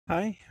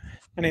Hi,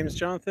 my name is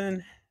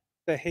Jonathan,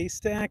 the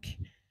Haystack.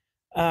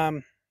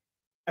 Um,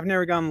 I've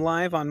never gone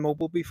live on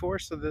mobile before,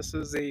 so this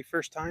is a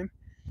first time.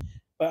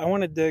 But I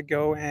wanted to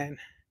go and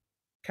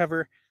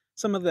cover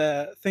some of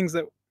the things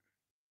that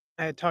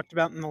I had talked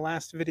about in the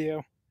last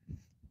video.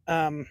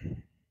 Um,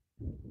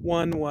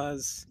 One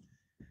was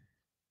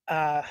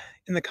uh,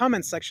 in the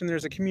comments section,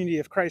 there's a Community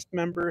of Christ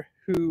member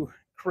who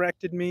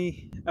corrected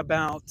me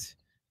about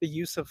the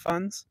use of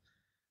funds.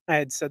 I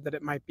had said that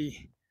it might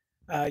be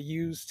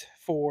used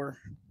for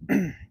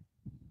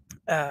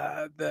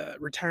the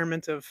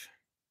retirement of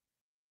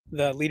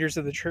the leaders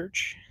of the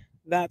church.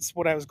 That's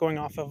what I was going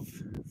off of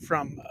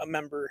from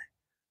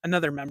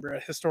another member, a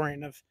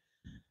historian of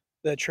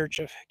the Church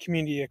of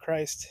Community of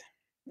Christ.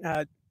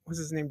 Was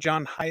his name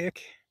John Hayek?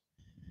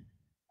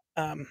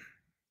 Um,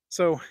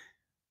 so,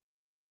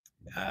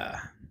 uh,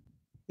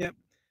 yep.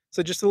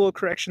 So just a little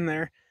correction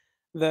there.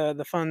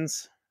 The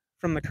funds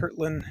from the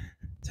Kirtland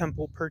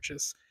temple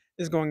purchase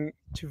is going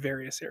to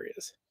various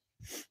areas.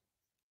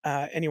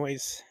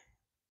 Anyways,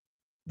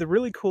 the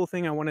really cool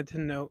thing I wanted to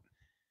note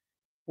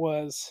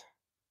was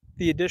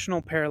the additional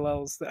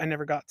parallels that I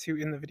never got to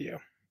in the video.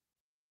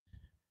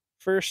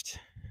 First,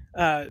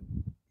 uh,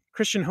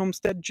 Christian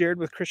Homestead, Jared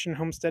with Christian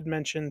Homestead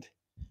mentioned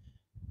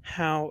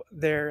how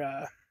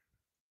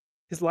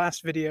his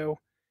last video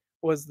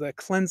was the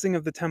cleansing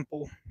of the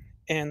temple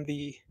and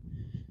the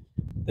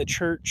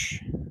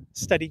church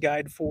study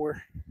guide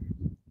for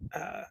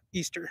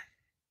Easter.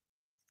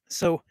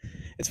 So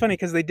it's funny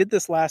because they did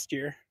this last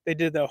year. They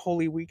did the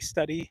Holy Week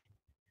study.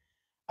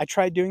 I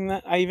tried doing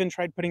that. I even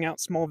tried putting out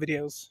small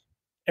videos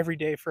every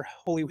day for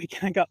Holy Week,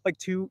 and I got like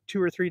two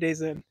or 3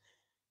 days in.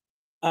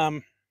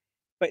 Um,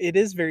 but it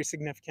is very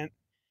significant,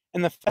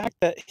 and the fact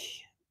that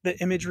the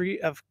imagery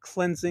of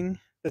cleansing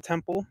the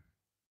temple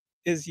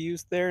is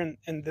used there,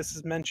 and this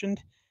is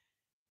mentioned,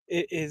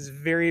 it is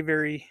very,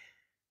 very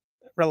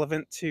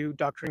relevant to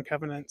Doctrine and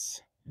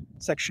Covenants,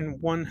 section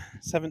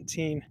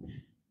 117,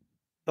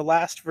 the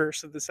last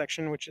verse of the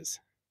section, which is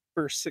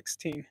verse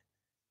 16,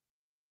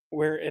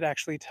 where it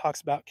actually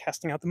talks about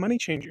casting out the money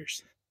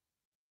changers.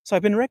 So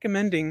I've been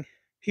recommending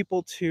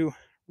people to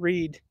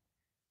read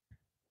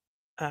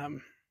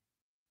um,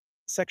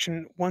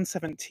 section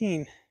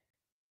 117,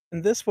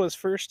 and this was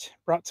first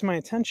brought to my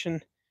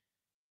attention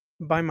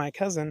by my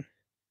cousin.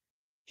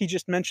 He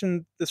just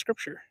mentioned the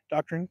scripture,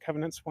 Doctrine and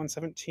Covenants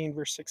 117,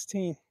 verse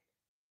 16.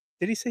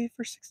 Did he say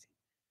verse 16?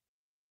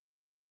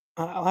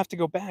 I'll have to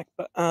go back,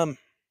 but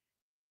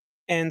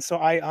and so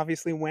I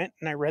obviously went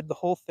and I read the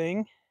whole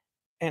thing,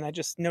 and I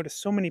just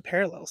noticed so many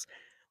parallels.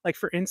 Like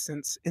for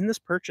instance, in this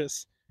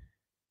purchase,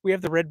 we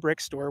have the red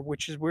brick store,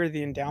 which is where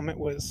the endowment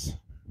was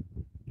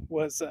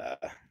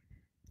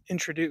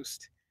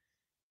introduced.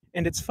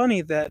 And it's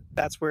funny that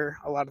that's where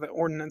a lot of the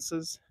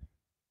ordinances,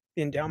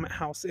 the endowment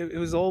house, it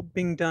was all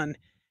being done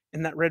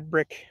in that red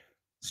brick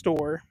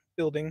store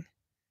building.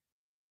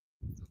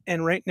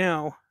 And right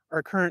now,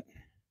 our current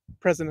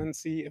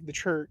presidency of the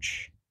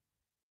church,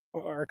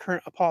 or our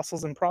current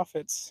apostles and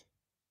prophets,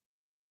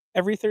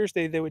 every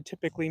Thursday they would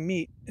typically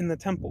meet in the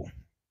temple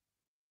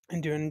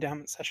and do an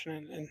endowment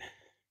session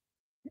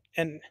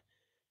and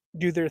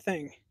do their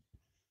thing.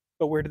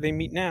 But where do they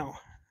meet now?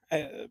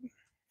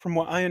 From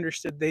what I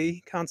understood,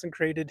 they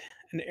consecrated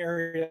an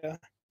area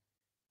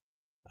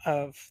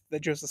of the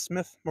Joseph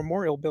Smith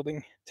Memorial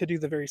Building to do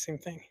the very same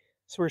thing.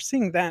 So we're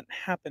seeing that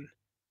happen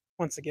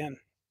once again.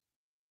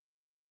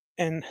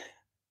 And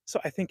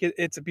so I think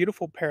it's a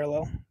beautiful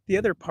parallel. The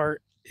other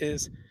part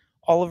is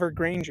Oliver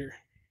Granger.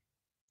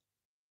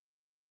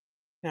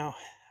 Now,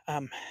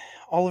 um,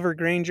 Oliver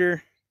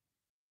Granger,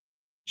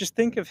 just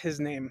think of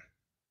his name.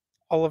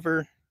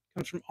 Oliver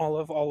comes from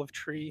olive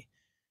tree.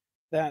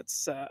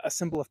 That's a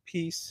symbol of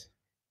peace.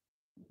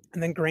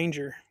 And then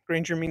Granger.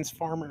 Granger means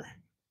farmer.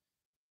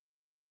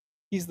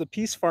 He's the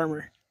peace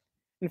farmer.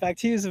 In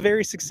fact, he was a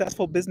very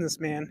successful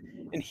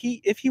businessman, and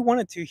if he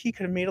wanted to, he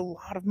could have made a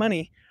lot of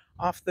money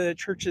off the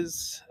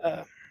church's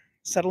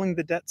settling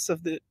the debts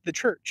of the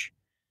church.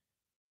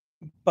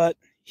 But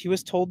he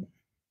was told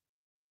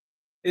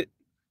it's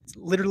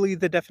literally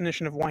the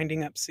definition of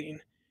winding up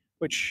scene,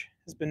 which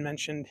has been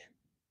mentioned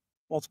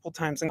multiple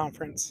times in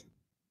conference,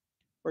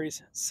 where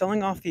he's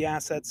selling off the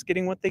assets,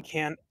 getting what they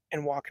can,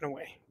 and walking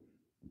away.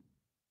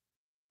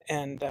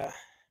 And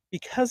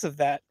because of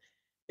that,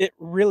 it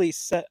really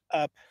set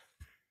up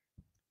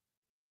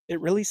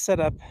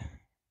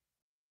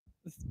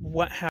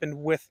what happened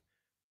with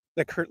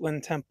the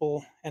Kirtland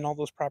Temple and all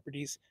those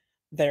properties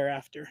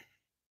thereafter.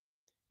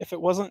 If it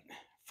wasn't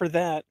for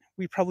that,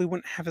 we probably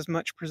wouldn't have as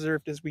much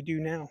preserved as we do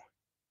now.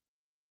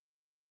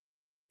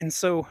 And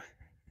so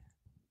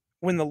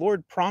when the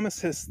Lord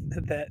promises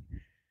that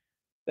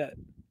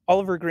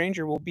Oliver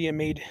Granger will be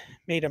made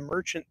a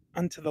merchant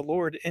unto the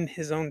Lord in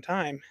his own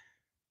time,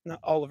 not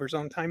Oliver's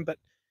own time, but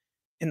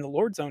in the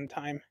Lord's own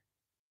time,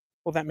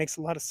 well, that makes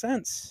a lot of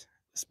sense,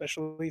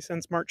 especially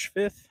since March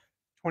 5th,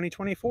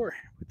 2024,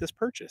 with this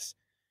purchase.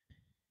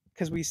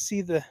 Because we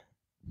see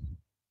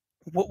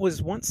what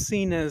was once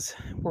seen as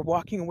we're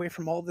walking away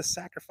from all this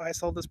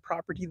sacrifice, all this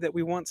property that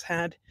we once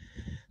had.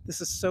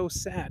 This is so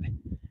sad.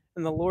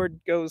 And the Lord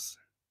goes,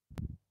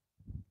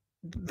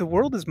 the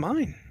world is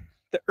mine.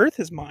 The earth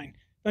is mine.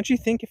 Don't you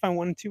think if I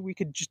wanted to, we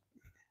could just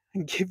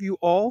give you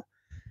all?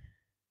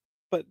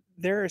 But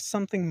there is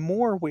something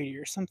more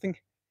weightier, something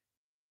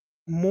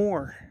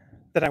more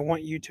that I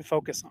want you to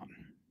focus on.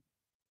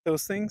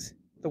 Those things,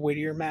 the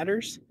weightier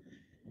matters,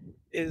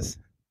 is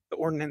the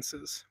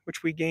ordinances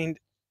which we gained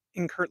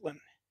in Kirtland.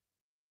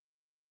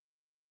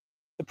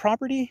 The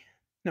property,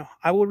 no,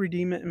 I will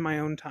redeem it in my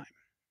own time.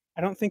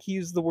 I don't think he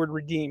used the word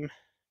redeem,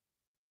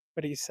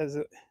 but he says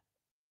that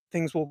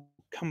things will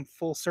come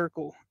full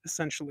circle,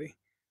 essentially.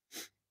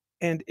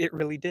 And it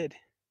really did.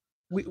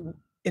 We,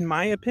 in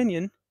my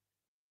opinion,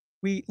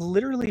 we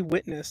literally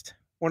witnessed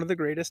one of the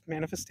greatest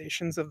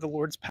manifestations of the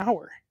Lord's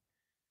power,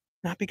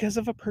 not because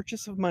of a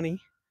purchase of money,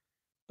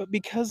 but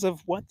because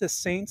of what the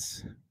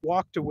saints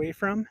walked away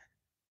from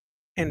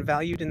and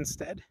valued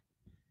instead.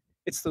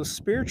 It's those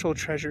spiritual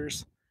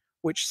treasures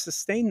which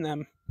sustain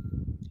them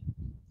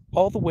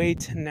all the way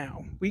to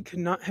now. We could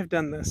not have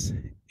done this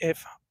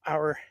if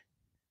our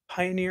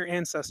pioneer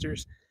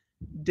ancestors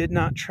did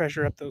not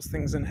treasure up those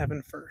things in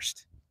heaven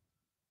first.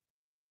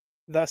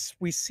 Thus,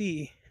 we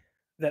see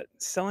that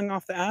selling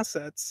off the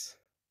assets,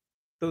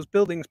 those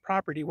buildings,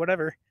 property,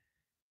 whatever,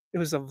 it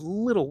was of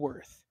little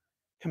worth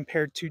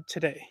compared to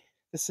today.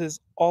 This is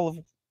all of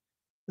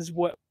this is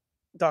what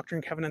Doctrine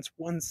and Covenants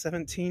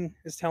 117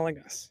 is telling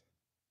us.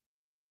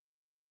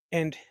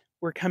 And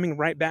we're coming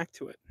right back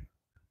to it.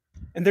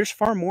 And there's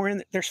far more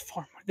in it.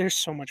 There's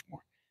so much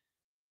more.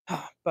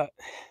 But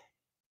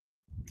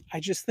I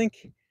just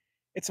think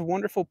it's a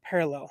wonderful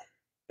parallel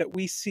that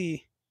we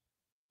see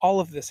all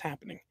of this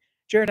happening.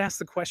 Jared asked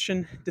the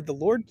question, did the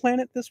Lord plan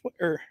it this way,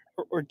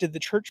 or did the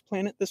church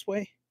plan it this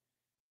way?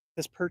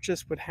 This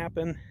purchase would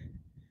happen.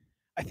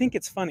 I think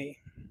it's funny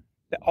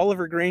that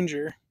Oliver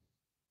Granger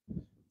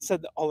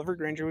said that Oliver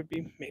Granger would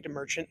be made a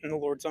merchant in the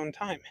Lord's own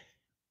time.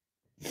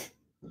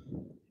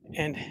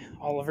 And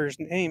Oliver's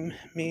name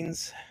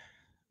means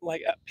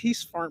like a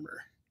peace farmer.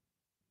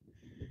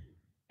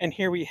 And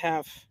here we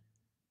have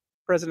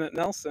President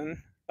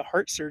Nelson, the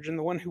heart surgeon,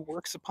 the one who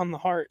works upon the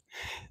heart,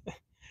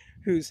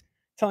 who's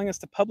telling us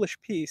to publish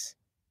peace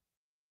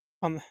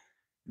on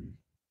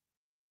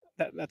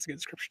that's a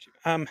good scripture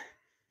too.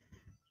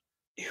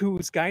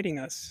 Who's guiding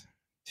us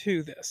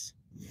to this.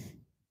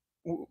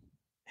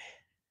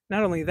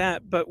 Not only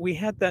that, but we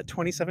had that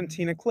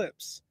 2017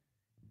 eclipse,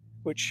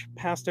 which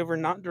passed over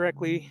not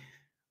directly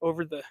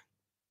over the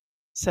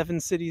 7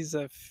 cities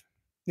of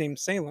named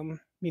Salem,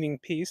 meaning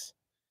peace.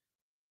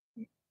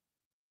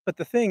 But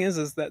the thing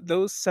is that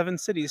those 7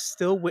 cities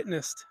still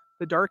witnessed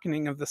the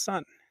darkening of the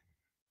sun.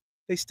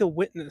 They still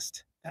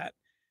witnessed that,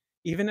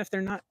 even if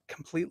they're not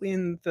completely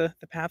in the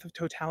path of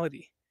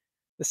totality.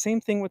 The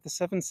same thing with the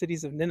 7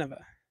 cities of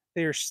Nineveh.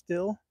 They are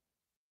still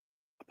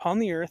upon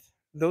the earth.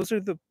 Those are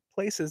the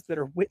places that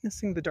are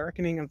witnessing the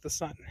darkening of the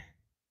sun.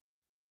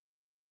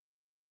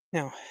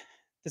 Now,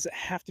 does it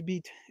have to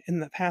be in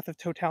the path of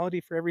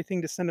totality for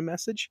everything to send a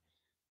message?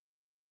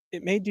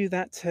 It may do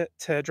that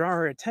to draw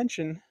our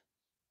attention,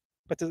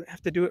 but does it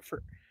have to do it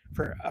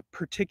for a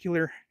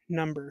particular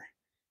number?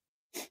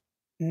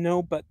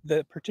 No, but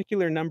the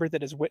particular number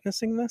that is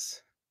witnessing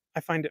this,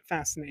 I find it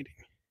fascinating.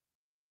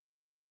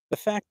 The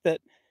fact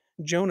that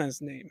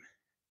Jonah's name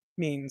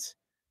means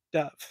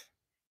dove.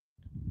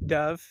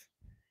 Dove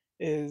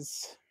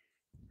is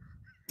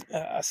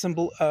a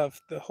symbol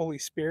of the Holy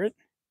Spirit,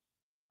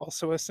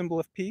 also a symbol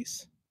of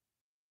peace.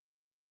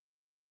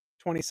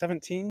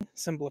 2017,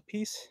 symbol of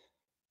peace,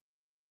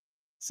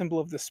 symbol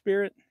of the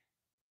Spirit,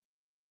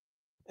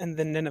 and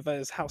then Nineveh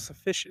is house of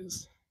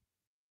fishes.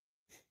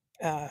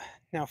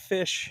 Now,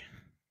 fish,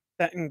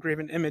 that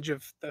engraven image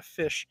of the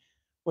fish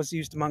was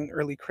used among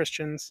early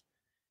Christians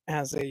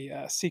as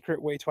a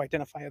secret way to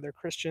identify other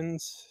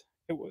Christians.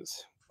 It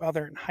was while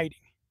they're in hiding.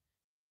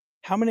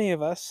 How many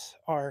of us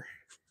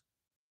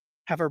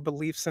have our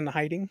beliefs in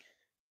hiding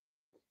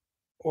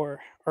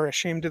or are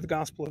ashamed of the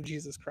gospel of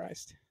Jesus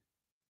Christ?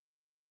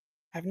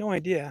 I have no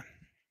idea.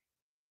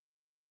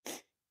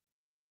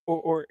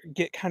 Or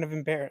get kind of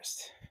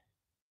embarrassed.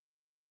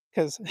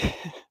 Because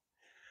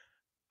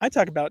I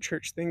talk about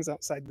church things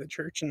outside the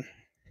church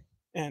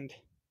and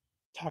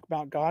talk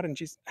about God and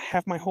Jesus. I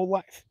have my whole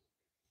life.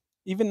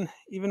 Even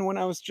when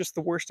I was just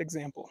the worst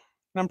example.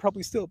 And I'm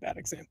probably still a bad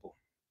example.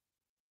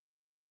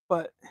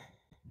 But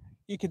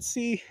you could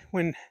see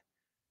when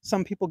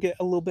some people get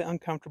a little bit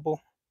uncomfortable,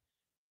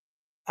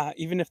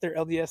 even if they're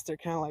LDS, they're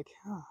kind of like,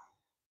 oh,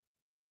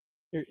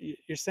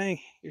 you're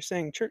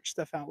saying church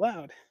stuff out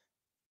loud.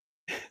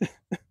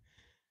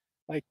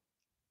 Like,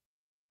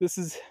 this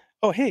is,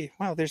 oh, hey,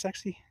 wow, there's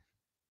actually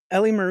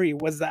Ellie Marie.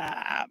 Was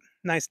that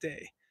nice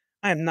day?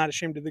 I am not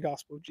ashamed of the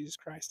gospel of Jesus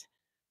Christ.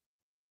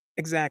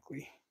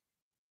 Exactly.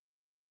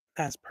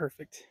 That's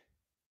perfect.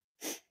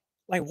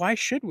 Like, why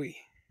should we?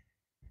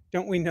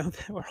 Don't we know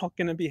that we're all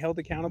going to be held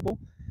accountable?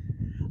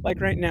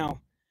 Like right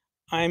now,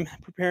 I'm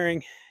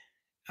preparing,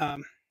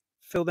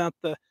 filled out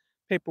the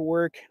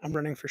paperwork. I'm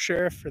running for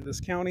sheriff for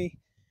this county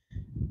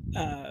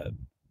uh,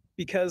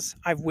 because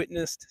I've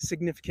witnessed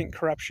significant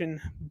corruption,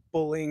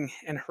 bullying,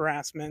 and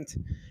harassment,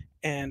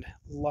 and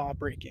law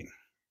breaking,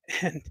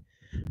 and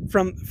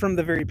from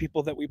the very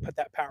people that we put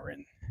that power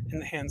in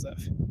the hands of.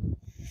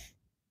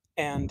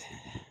 And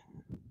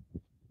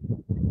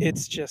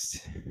it's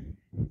just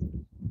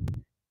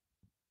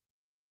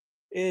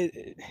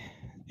it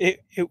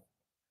it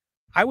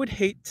I would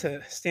hate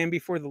to stand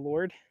before the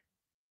Lord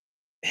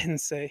and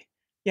say,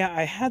 yeah,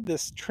 I had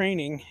this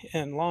training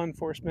in law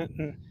enforcement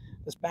and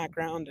this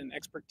background and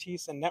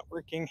expertise and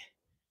networking.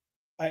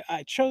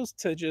 I chose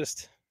to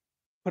just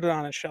put it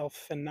on a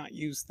shelf and not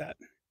use that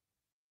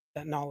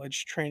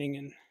knowledge, training,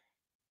 and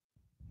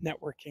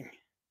networking.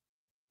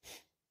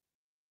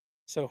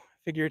 So I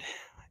figured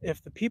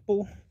if the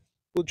people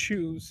will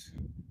choose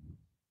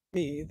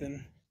me,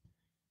 then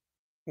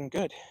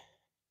good.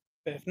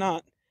 But if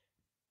not,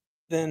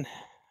 then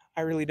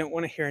I really don't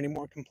want to hear any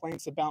more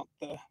complaints about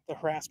the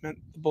harassment,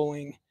 the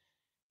bullying,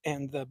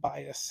 and the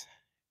bias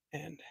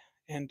and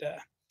and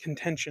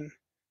contention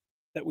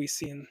that we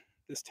see in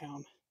this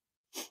town,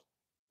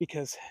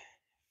 because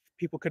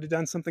people could have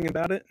done something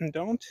about it and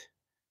don't.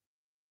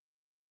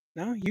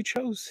 No, you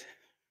chose,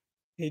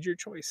 made your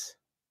choice.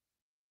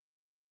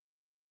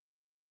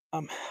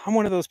 I'm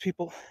one of those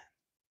people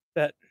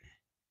that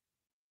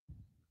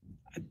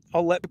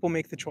I'll let people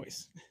make the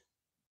choice.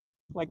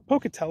 Like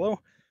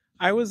Pocatello,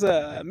 I was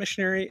a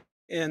missionary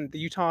in the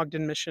Utah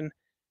Ogden mission.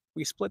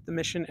 We split the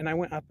mission, and I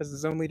went up as the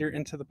zone leader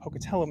into the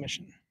Pocatello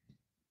mission.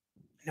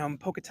 Now, in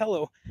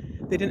Pocatello,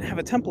 they didn't have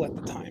a temple at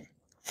the time.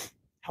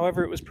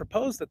 However, it was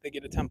proposed that they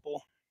get a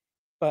temple,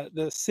 but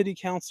the city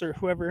council or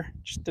whoever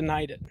just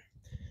denied it,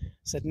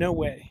 said no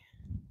way.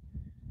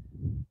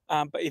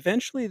 But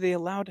eventually, they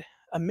allowed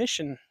a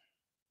mission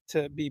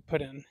to be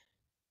put in.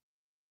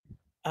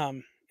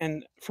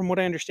 And from what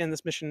I understand,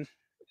 this mission,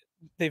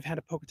 they've had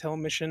a Pocatello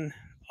mission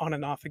on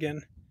and off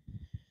again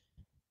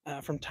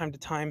from time to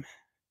time.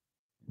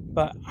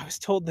 But I was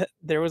told that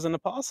there was an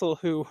apostle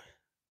who,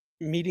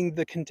 meeting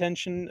the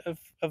contention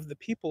of the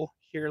people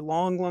here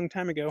long, long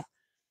time ago,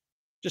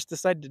 just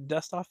decided to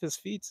dust off his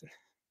feet and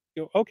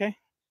go, okay,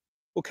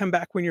 we'll come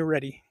back when you're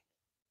ready.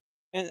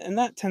 And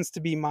that tends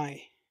to be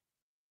my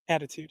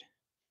attitude.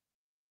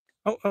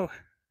 Oh,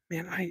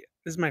 man,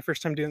 this is my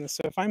first time doing this,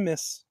 so if I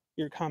miss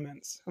your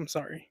comments, I'm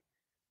sorry.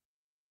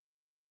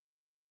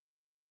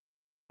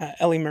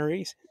 Ellie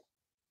Marie,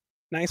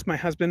 nice. My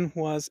husband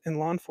was in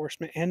law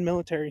enforcement and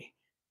military.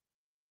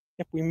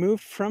 Yep, we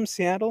moved from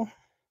Seattle,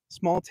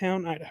 small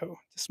town Idaho,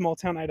 to small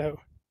town Idaho.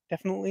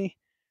 Definitely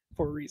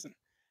for a reason.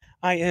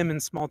 I am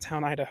in small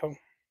town Idaho,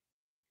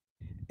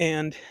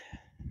 and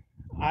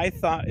I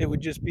thought it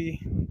would just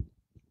be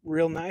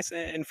real nice,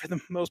 and for the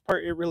most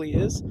part, it really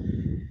is.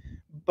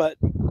 But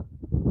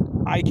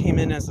I came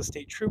in as a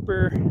state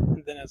trooper,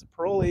 and then as a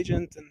parole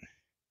agent,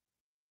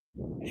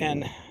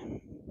 and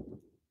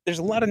there's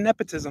a lot of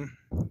nepotism.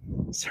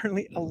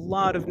 Certainly, a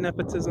lot of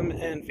nepotism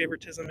and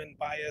favoritism and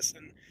bias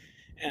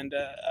and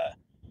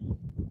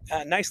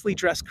nicely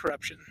dressed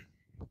corruption.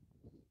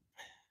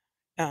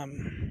 I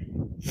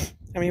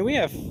mean, we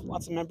have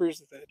lots of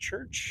members of the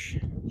church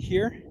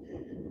here,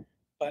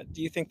 but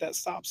do you think that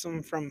stops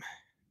them from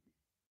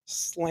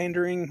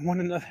slandering one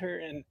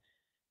another and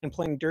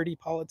playing dirty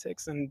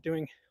politics and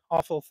doing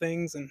awful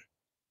things? And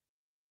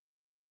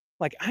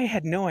like, I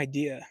had no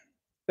idea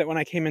that when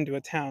I came into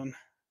a town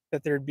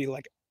that there'd be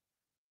like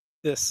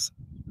this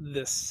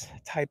this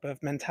type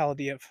of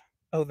mentality of,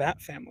 oh,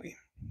 that family,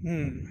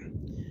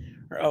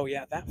 or oh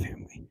yeah, that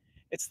family.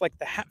 It's like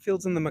the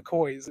Hatfields and the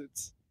McCoys.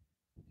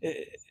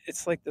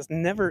 It's like this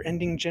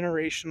never-ending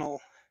generational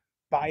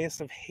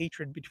bias of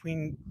hatred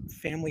between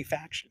family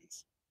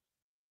factions.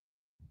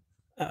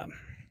 Um,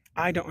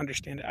 I don't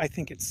understand it. I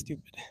think it's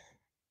stupid.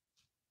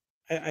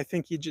 I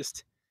think you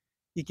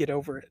get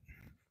over it.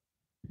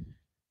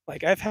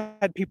 Like, I've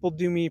had people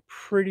do me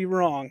pretty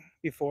wrong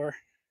before,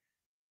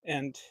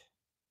 and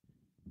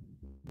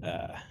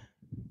uh,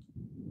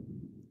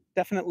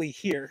 definitely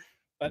here,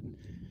 but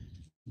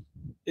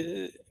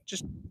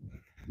just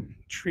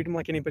treat them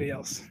like anybody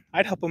else.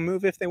 I'd help them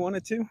move if they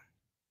wanted to,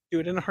 do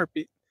it in a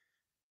heartbeat.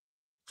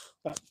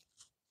 But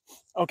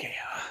okay,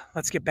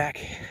 let's get back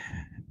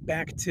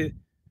to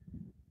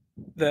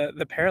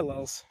the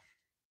parallels,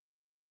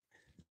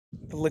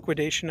 the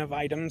liquidation of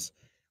items.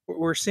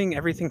 We're seeing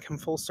everything come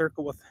full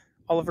circle with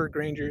Oliver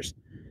Granger's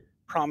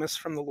promise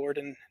from the Lord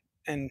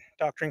and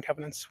Doctrine and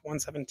Covenants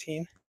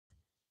 117.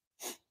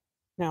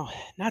 Now,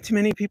 not too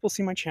many people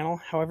see my channel.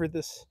 However,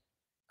 this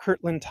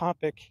Kirtland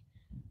topic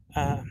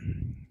uh,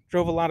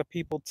 drove a lot of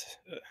people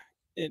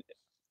to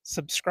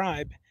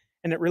subscribe,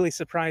 and it really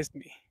surprised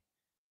me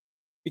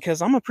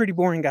because I'm a pretty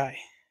boring guy.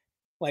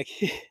 Like,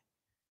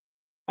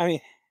 I mean,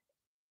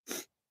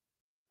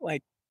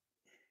 like,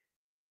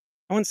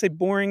 I wouldn't say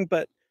boring,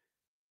 but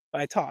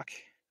I talk.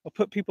 I'll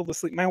put people to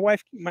sleep. My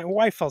wife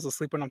falls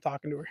asleep when I'm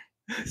talking to her.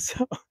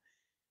 So,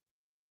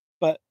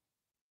 but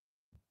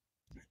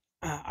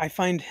I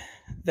find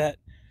that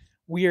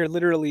we are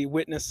literally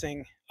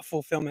witnessing a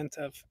fulfillment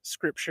of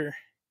scripture.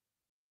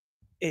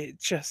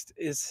 It just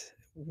is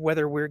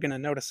whether we're going to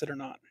notice it or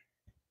not.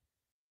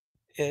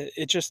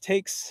 It just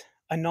takes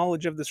a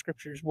knowledge of the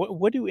scriptures. What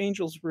do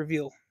angels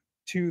reveal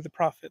to the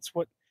prophets?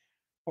 What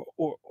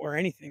or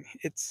anything?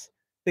 It's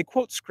they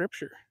quote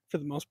scripture for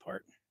the most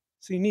part.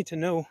 So you need to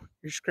know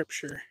your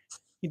scripture.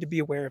 You need to be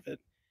aware of it.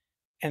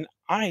 And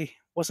I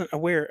wasn't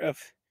aware of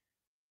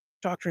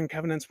Doctrine and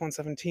Covenants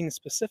 117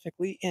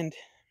 specifically,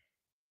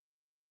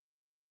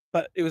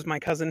 but it was my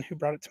cousin who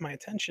brought it to my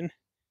attention,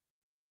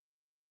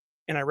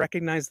 and I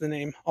recognized the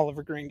name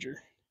Oliver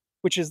Granger,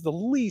 which is the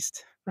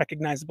least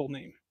recognizable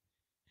name.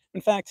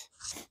 In fact,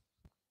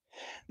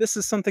 this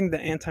is something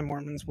that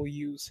anti-Mormons will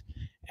use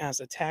as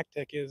a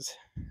tactic is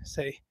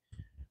say,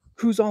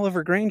 who's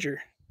Oliver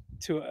Granger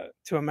to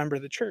a member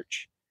of the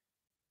church?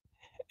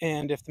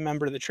 And if the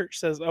member of the church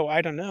says, oh,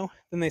 I don't know,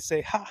 then they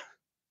say, ha,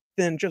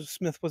 then Joseph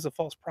Smith was a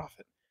false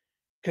prophet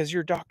because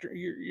your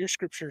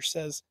scripture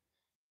says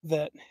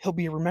that he'll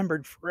be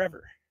remembered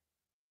forever.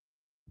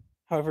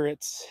 However,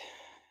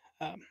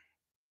 um,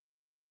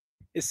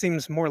 it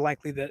seems more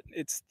likely that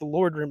it's the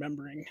Lord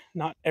remembering,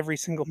 not every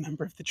single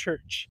member of the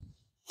church.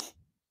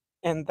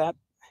 And that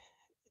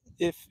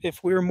if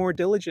we were more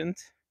diligent,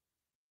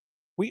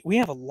 we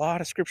have a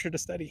lot of scripture to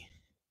study.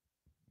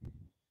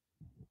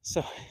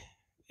 So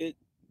it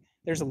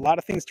there's a lot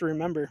of things to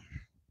remember.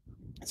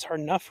 It's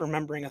hard enough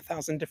remembering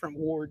 1,000 different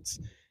wards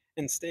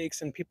and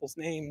stakes and people's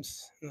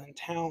names and then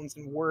towns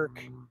and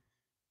work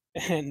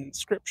and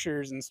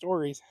scriptures and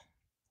stories.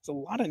 There's a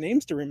lot of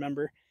names to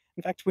remember.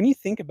 In fact, when you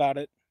think about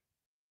it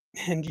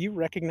and you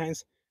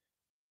recognize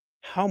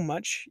how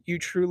much you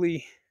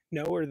truly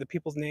know or the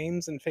people's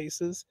names and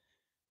faces,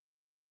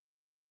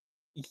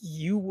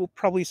 you will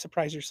probably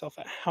surprise yourself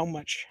at how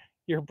much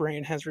your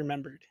brain has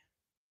remembered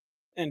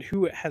and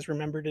who it has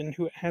remembered and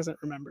who it hasn't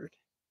remembered.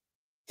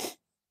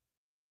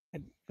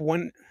 And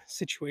one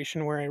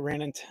situation where I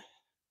ran into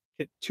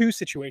two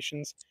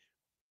situations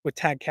with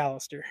Tad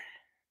Callister,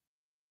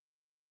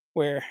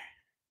 where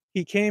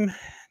he came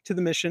to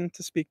the mission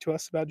to speak to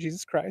us about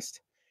Jesus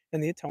Christ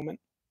and the atonement.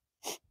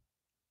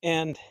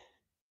 And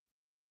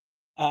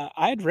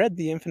I had read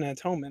The Infinite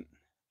Atonement.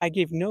 I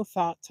gave no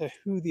thought to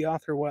who the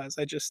author was.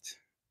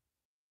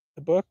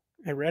 The book,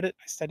 I read it,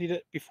 I studied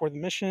it before the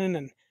mission,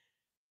 and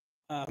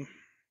um,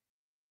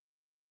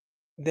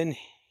 then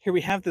here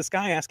we have this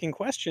guy asking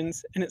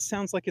questions, and it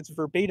sounds like it's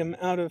verbatim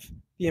out of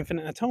The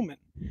Infinite Atonement.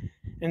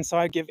 And so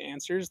I give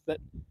answers that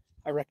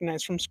I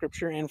recognize from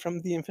Scripture and from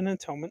The Infinite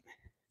Atonement.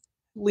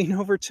 Lean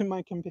over to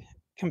my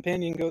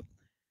companion and go,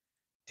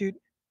 dude,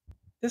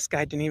 this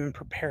guy didn't even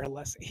prepare a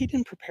lesson. He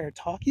didn't prepare a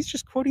talk. He's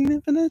just quoting the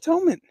Infinite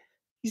Atonement.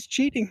 He's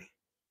cheating.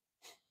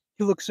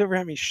 He looks over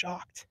at me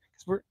shocked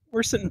because we're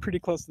sitting pretty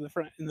close to the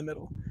front in the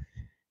middle. And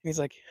he's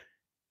like,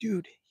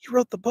 dude, you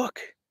wrote the book.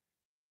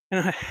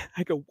 And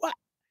I go, what?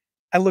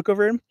 I look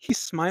over at him. He's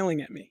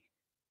smiling at me.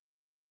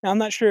 Now, I'm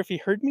not sure if he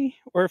heard me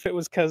or if it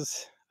was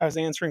because I was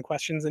answering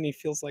questions and he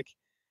feels like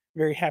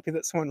very happy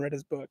that someone read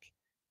his book.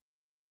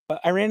 But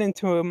I ran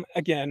into him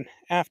again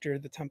after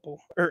the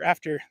temple, or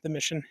after the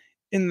mission,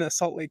 in the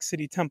Salt Lake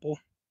City temple.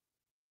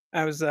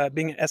 I was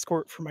being an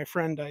escort for my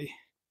friend.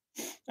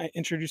 I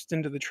introduced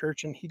him to the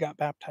church and he got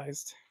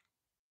baptized.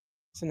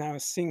 So now I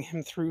was seeing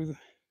him through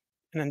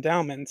an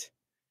endowment,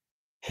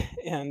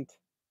 and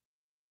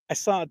I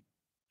saw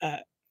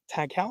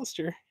Tag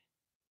Callister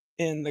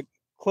in the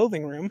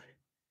clothing room,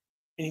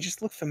 and he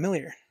just looked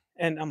familiar.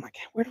 And I'm like,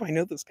 where do I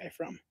know this guy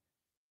from?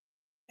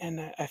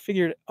 And I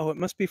figured, oh, it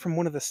must be from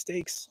one of the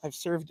stakes I've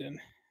served in.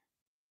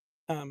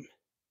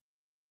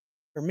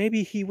 Or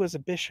maybe he was a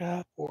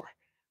bishop or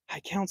high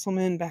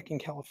councilman back in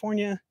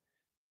California,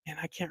 and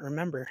I can't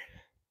remember.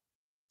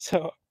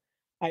 So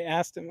I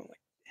asked him, like,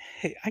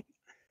 hey,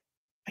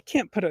 I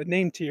can't put a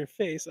name to your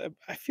face.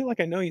 I feel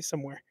like I know you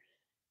somewhere.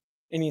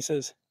 And he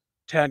says,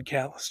 Tad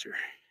Callister.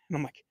 And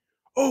I'm like,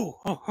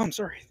 oh, I'm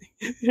sorry.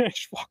 I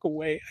just walk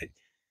away.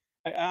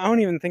 I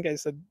don't even think I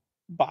said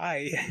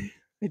bye.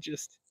 I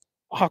just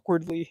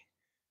awkwardly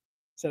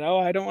said, oh,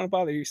 I don't want to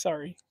bother you.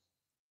 Sorry.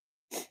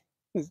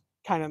 It's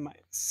kind of my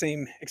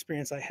same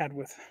experience I had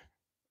with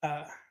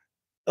uh,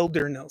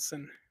 Elder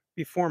Nelson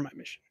before my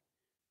mission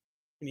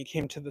when he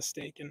came to the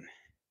stake. And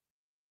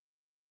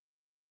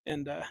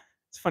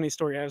it's a funny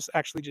story. I was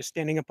actually just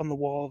standing up on the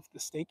wall of the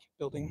stake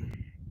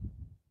building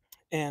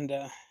and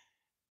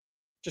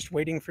just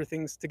waiting for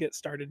things to get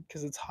started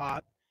because it's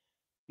hot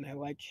and I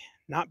like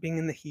not being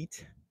in the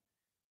heat.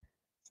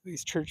 So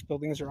these church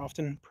buildings are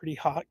often pretty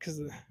hot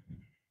because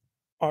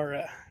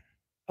our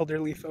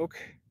elderly folk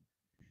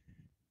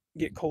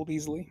get cold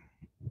easily.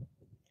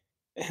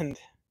 And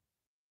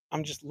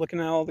I'm just looking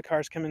at all the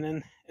cars coming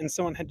in, and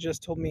someone had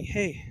just told me,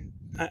 "Hey,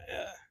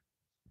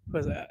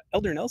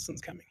 Elder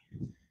Nelson's coming."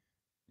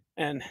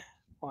 And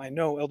well, I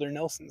know Elder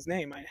Nelson's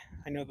name. I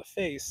know the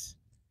face.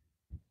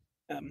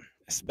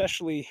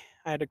 Especially,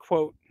 I had a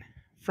quote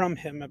from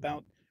him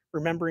about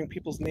remembering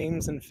people's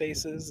names and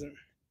faces,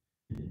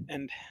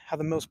 and how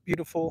the most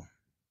beautiful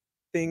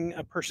thing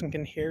a person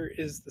can hear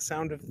is the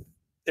sound of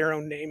their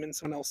own name in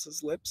someone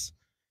else's lips.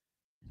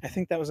 I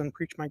think that was in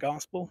Preach My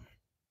Gospel.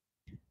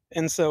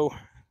 And so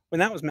when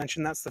that was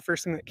mentioned, that's the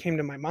first thing that came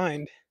to my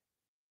mind.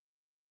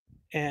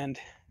 And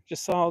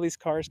just saw all these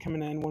cars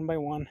coming in one by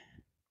one.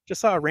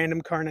 Just saw a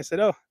random car and I said,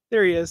 "Oh,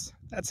 there he is.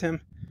 That's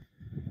him."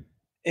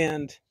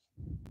 And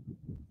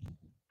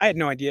I had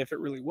no idea if it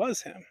really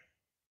was him.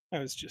 I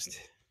was just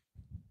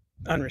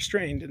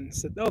unrestrained and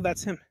said, "Oh,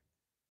 that's him."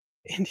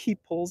 And he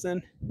pulls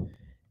in,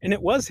 and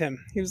it was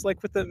him. He was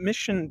like with the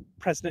mission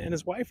president and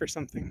his wife or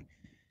something.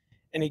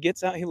 And he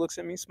gets out, he looks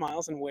at me,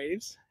 smiles, and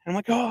waves. And I'm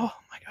like, "Oh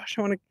my gosh,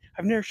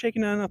 I've never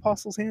shaken an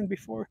apostle's hand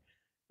before.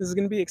 This is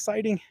going to be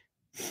exciting."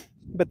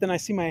 But then I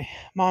see my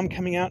mom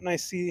coming out, and I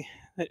see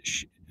that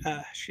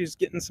she's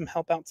getting some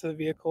help out to the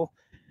vehicle.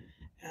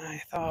 And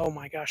I thought, "Oh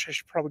my gosh, I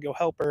should probably go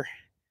help her."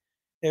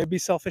 It would be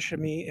selfish of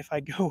me if I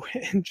go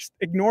and just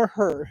ignore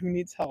her who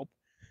needs help.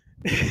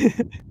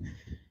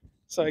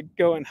 So I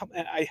go and help.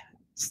 And I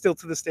still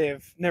to this day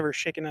have never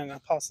shaken an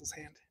apostle's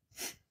hand.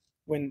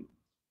 When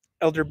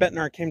Elder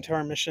Betnar came to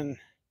our mission,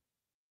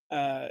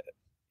 uh,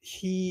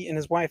 he and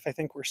his wife, I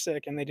think, were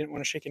sick and they didn't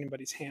want to shake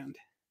anybody's hand.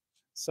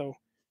 So,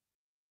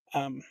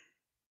 um,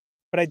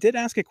 but I did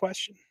ask a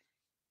question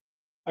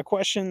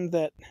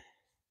that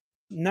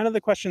none of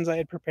the questions I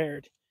had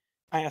prepared.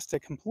 I asked a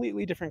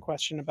completely different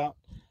question about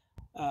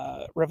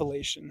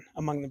revelation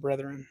among the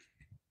brethren.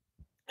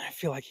 I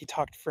feel like he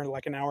talked for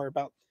like an hour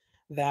about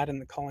that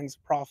and the callings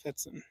of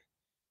prophets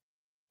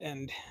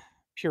and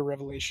pure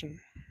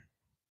revelation.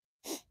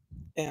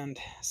 And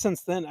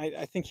since then,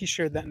 I think he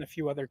shared that in a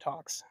few other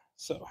talks.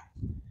 So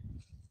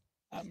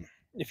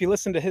if you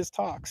listen to his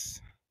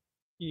talks,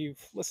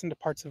 you've listened to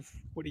parts of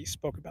what he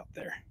spoke about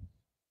there.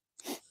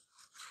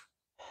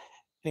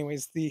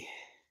 Anyways,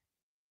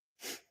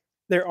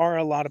 there are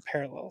a lot of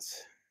parallels.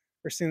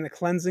 We're seeing the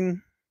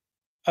cleansing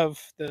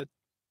of the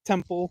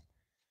temple.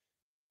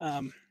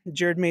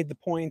 Jared made the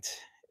point,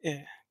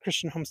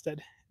 Christian Homestead,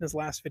 in his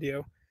last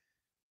video,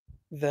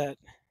 that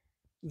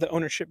the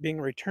ownership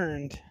being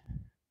returned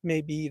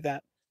may be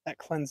that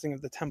cleansing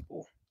of the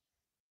temple.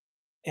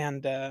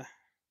 And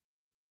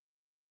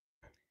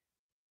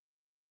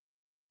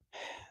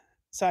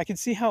so I could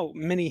see how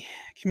many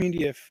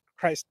Community of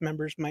Christ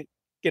members might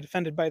get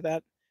offended by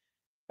that.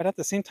 But at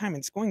the same time,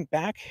 it's going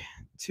back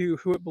to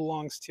who it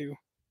belongs to.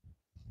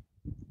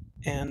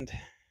 And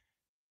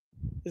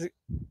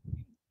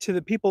to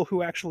the people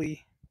who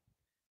actually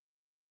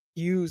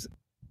use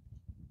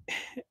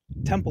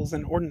temples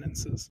and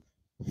ordinances.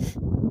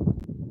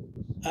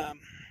 Um,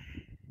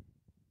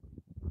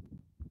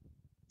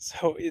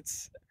 so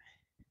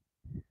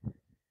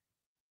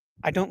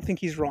I don't think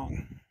he's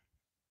wrong.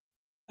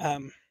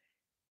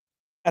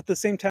 At the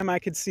same time, I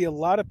could see a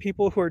lot of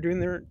people who are doing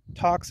their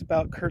talks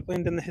about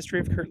Kirtland and the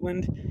history of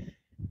Kirtland,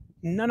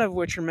 none of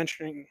which are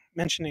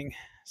mentioning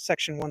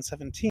Section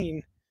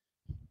 117,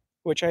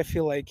 which I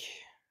feel like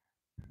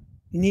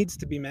needs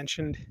to be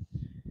mentioned.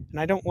 And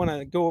I don't want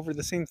to go over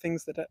the same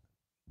things that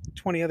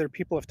 20 other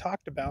people have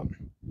talked about.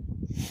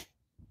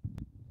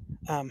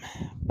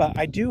 But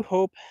I do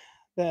hope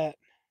that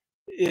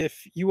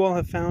if you all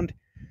have found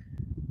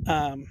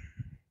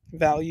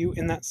value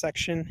in that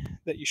section,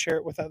 that you share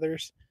it with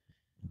others.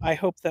 I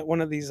hope that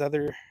one of these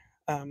other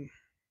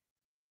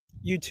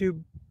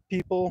YouTube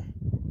people,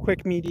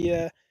 Quick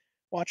Media,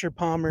 Watcher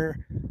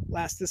Palmer,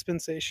 Last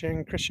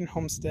Dispensation, Christian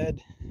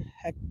Homestead,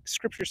 heck,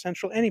 Scripture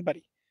Central,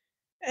 anybody,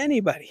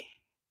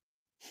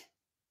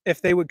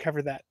 if they would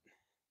cover that.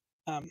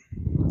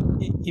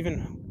 Even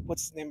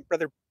what's his name,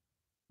 Brother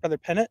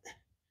Pennant,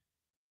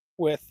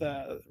 with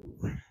the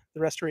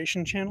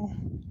Restoration Channel.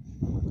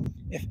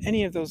 If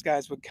any of those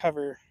guys would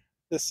cover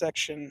this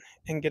section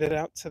and get it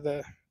out to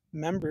the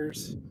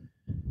members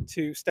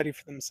to study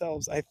for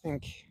themselves, I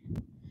think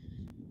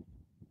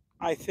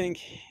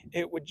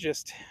it would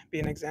just be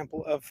an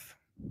example of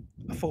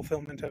a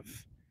fulfillment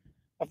of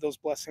those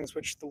blessings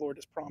which the Lord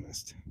has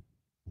promised.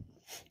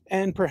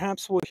 And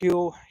perhaps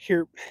he'll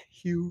hear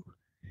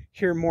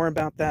more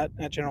about that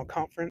at General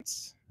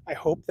Conference. I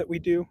hope that we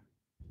do.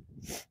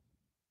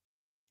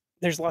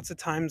 There's lots of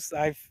times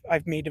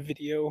I've made a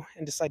video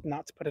and decided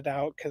not to put it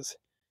out because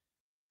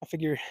I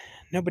figure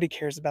nobody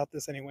cares about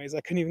this anyways.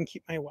 I couldn't even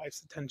keep my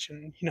wife's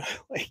attention,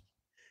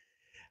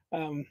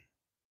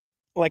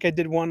 like I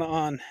did one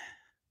on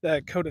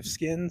the coat of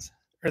skins,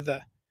 or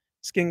the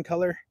skin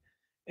color,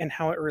 and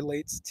how it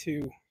relates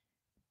to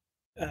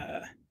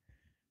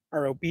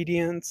our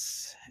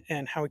obedience,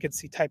 and how we could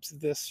see types of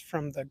this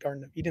from the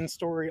Garden of Eden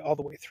story all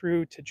the way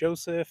through to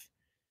Joseph,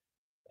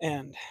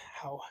 and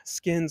how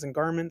skins and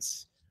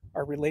garments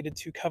are related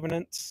to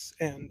covenants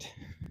and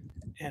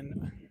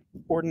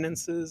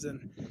ordinances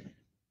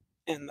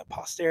and the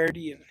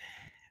posterity and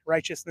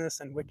righteousness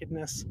and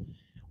wickedness,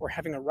 or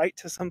having a right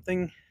to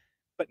something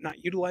but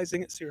not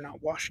utilizing it, so you're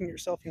not washing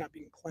yourself, you're not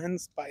being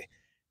cleansed by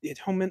the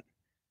atonement.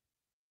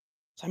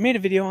 So I made a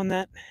video on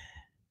that,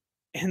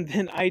 and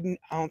then I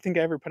don't think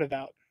I ever put it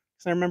out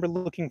because I remember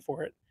looking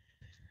for it,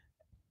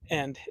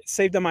 and it's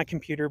saved on my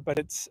computer, but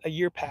it's a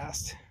year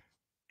past,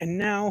 and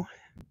now,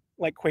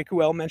 like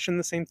Quakuel mentioned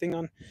the same thing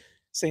on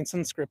Saints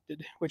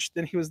Unscripted, which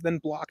then he was then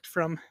blocked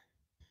from,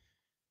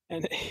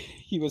 and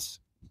he was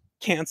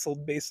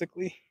canceled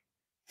basically.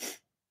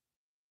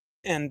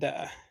 And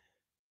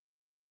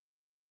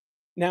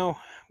now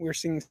we're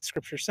seeing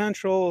Scripture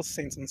Central,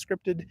 Saints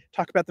Unscripted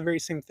talk about the very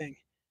same thing.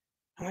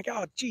 I'm like,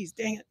 oh, geez,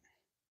 dang it.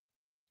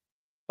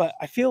 But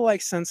I feel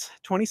like since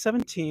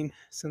 2017,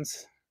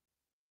 since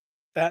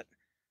that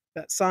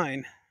that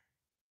sign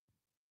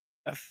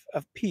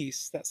of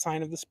peace, that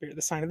sign of the Spirit,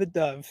 the sign of the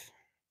dove,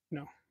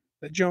 no,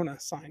 the Jonah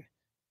sign.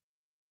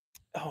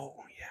 Oh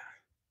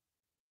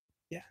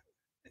yeah,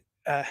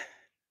 yeah.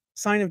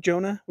 Sign of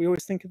Jonah. We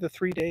always think of the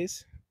 3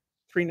 days,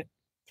 three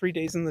 3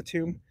 days in the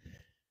tomb,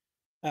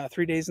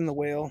 3 days in the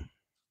whale,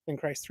 then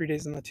Christ 3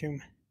 days in the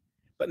tomb.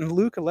 But in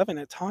Luke 11,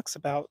 it talks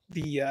about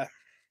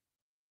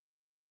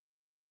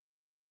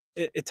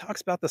it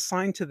talks about the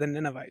sign to the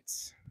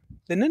Ninevites.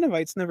 The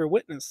Ninevites never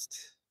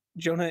witnessed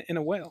Jonah in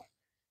a whale.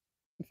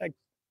 In fact,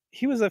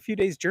 he was a few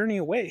days' journey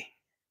away.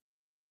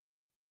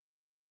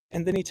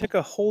 And then he took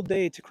a whole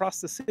day to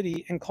cross the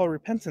city and call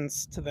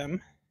repentance to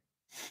them.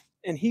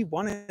 And he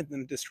wanted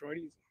them destroyed.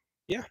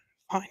 Yeah,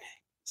 fine.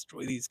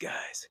 Destroy these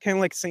guys. Kind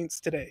of like saints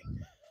today.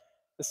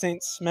 The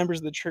saints, members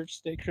of the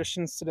church today,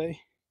 Christians today,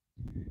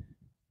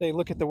 they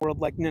look at the world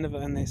like Nineveh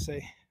and they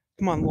say,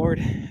 come on,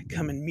 Lord,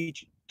 come and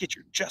meet you. Get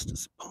your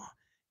justice upon.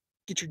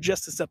 Get your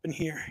justice up in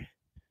here.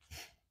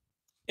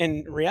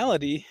 In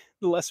reality,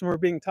 the lesson we're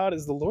being taught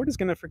is the Lord is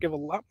going to forgive a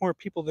lot more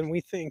people than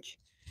we think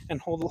and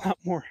hold a lot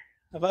more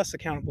of us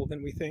accountable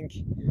than we think,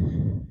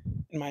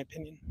 in my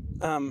opinion.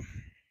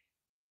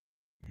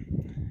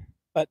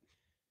 But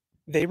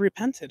they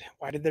repented.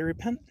 Why did they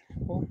repent?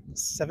 Well,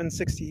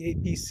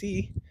 768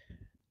 BC,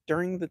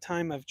 during the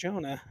time of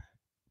Jonah,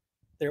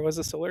 there was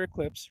a solar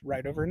eclipse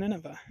right over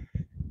Nineveh.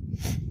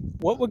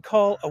 What would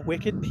call a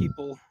wicked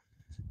people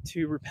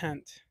to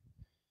repent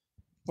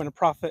when a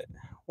prophet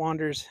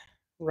wanders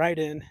right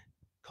in,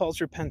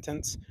 calls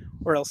repentance,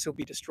 or else he'll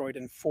be destroyed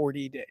in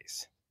 40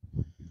 days?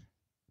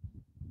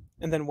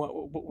 And then what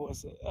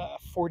was it?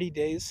 40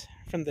 days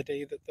from the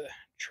day that the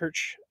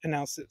church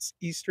announced its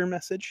Easter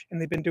message,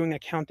 and they've been doing a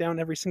countdown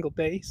every single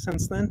day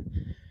since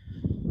then,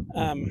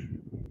 um,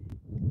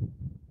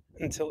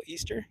 until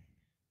Easter.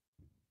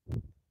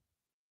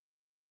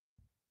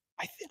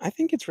 I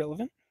think it's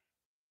relevant.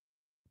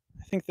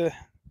 I think the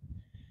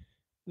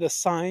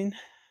sign,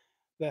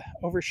 the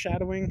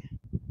overshadowing.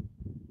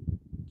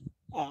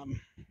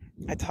 Um,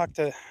 I talked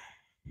to.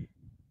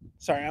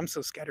 Sorry, I'm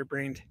so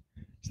scatterbrained.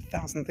 There's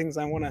 1,000 things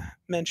I want to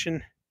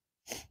mention,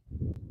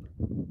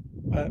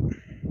 but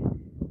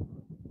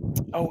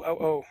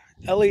oh,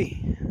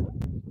 Ellie,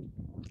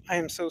 I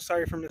am so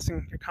sorry for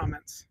missing your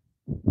comments.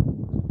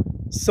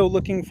 So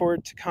looking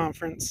forward to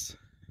conference.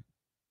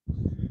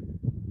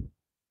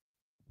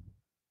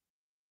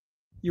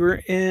 You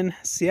were in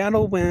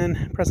Seattle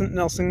when President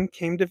Nelson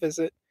came to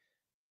visit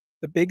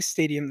the big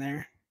stadium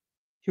there.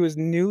 He was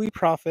newly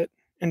prophet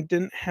and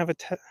didn't have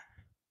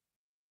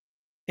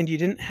and you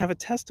didn't have a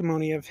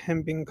testimony of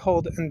him being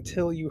called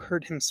until you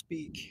heard him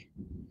speak.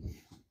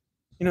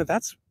 You know,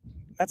 that's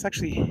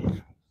actually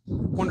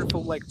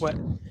wonderful. Like what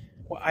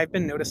I've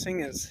been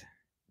noticing is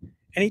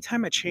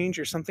anytime a change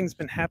or something's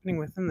been happening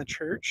within the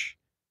church,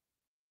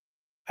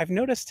 I've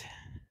noticed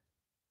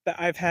that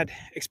I've had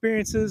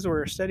experiences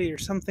or a study or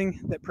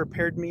something that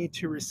prepared me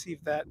to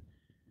receive that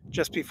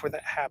just before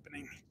that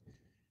happening.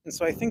 And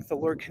so I think the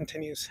Lord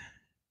continues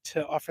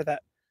to offer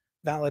that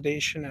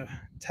validation of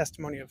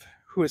testimony of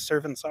who his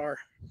servants are.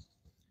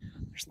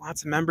 There's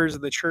lots of members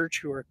of the church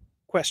who are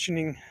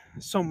questioning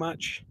so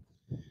much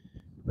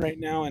right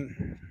now,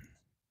 and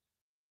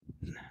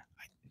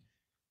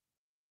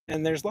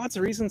there's lots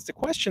of reasons to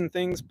question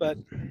things, but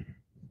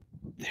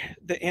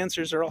the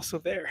answers are also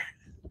there.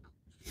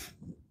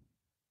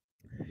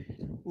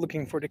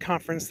 Looking forward to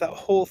conference. That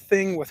whole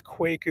thing with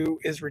Kwaku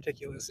is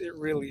ridiculous. It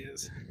really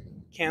is.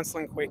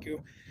 Canceling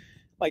Kwaku.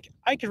 Like,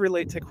 I could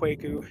relate to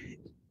Kwaku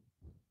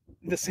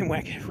the same way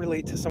I could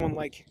relate to someone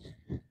like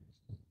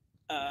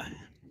uh,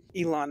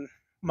 Elon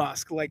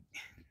Musk. Like,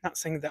 not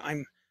saying that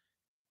I'm,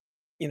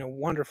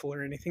 wonderful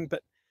or anything,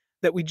 but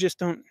that we just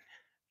don't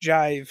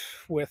jive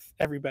with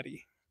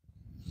everybody.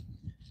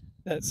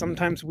 That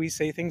sometimes we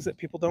say things that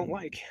people don't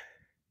like,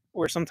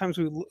 or sometimes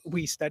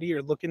we study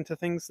or look into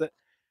things that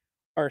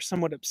are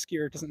somewhat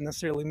obscure. It doesn't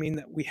necessarily mean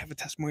that we have a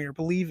testimony or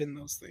believe in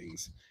those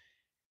things.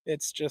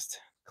 It's just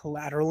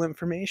collateral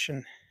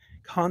information,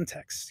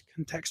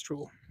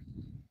 contextual.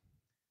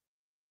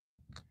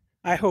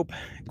 I hope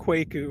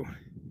Kwaku.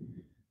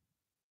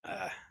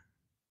 Uh,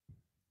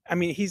 I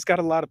mean, he's got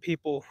a lot of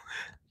people's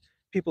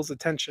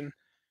attention.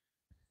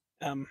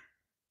 Um,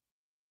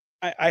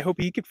 I hope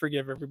he could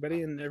forgive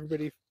everybody, and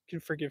everybody can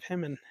forgive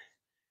him.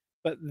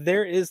 But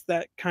there is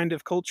that kind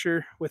of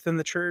culture within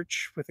the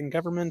church, within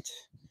government.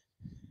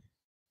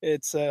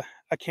 It's a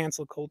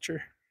cancel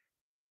culture,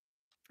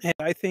 and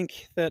I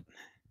think that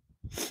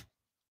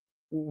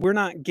we're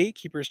not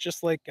gatekeepers.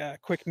 Just like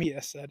Quick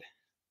Mia said,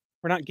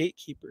 we're not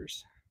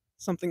gatekeepers.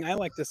 Something I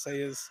like to say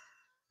is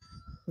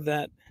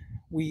that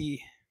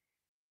we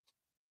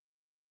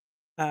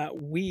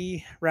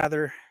We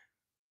rather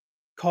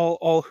call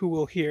all who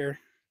will hear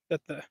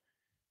that the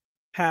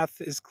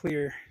path is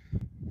clear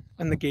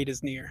and the gate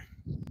is near.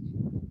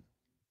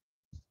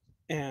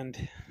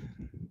 And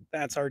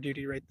that's our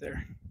duty right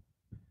there.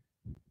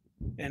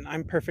 And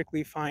I'm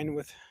perfectly fine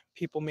with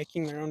people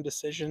making their own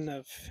decision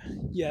of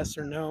yes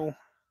or no,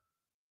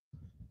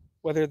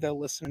 whether they'll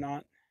listen or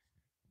not,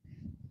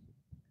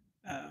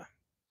 uh,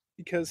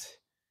 because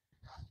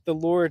the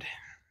Lord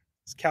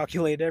has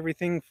calculated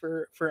everything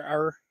for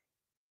our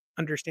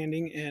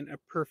understanding and a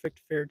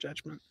perfect, fair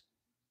judgment.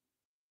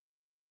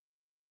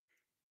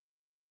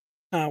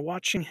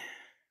 Watching,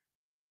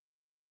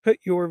 put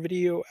your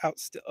video out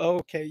still. Oh,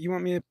 okay, you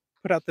want me to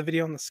put out the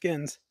video on the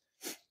skins?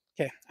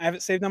 Okay, I have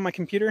it saved on my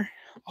computer.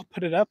 I'll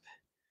put it up.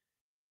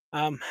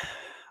 Um,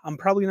 I'm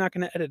probably not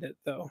going to edit it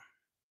though,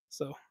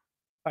 so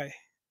I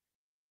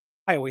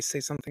I always say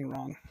something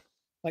wrong.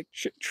 Like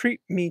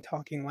treat me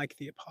talking like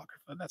the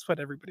apocrypha. That's what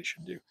everybody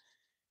should do.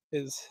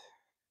 Is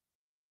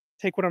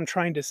take what I'm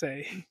trying to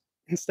say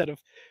instead of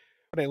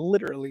what I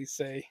literally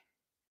say.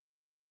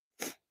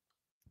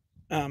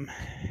 Um,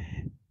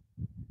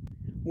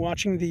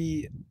 Watching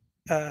the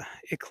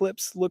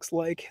eclipse looks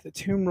like the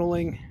tomb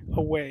rolling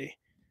away.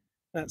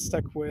 That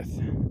stuck with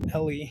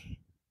Ellie,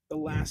 the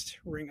last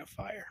ring of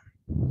fire.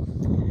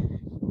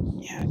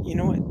 Yeah, you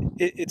know what?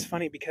 It's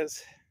funny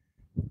because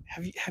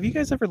have you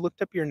guys ever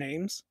looked up your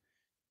names,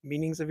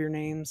 meanings of your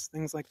names,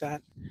 things like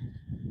that?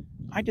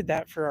 I did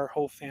that for our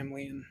whole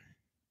family, and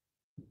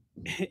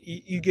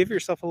you give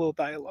yourself a little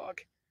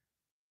dialogue,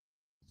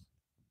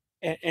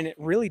 and it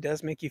really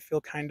does make you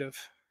feel kind of,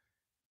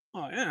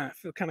 oh yeah, I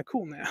feel kind of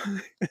cool now.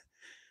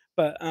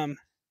 But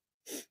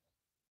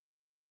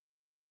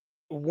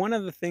one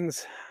of the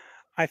things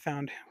I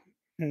found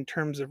in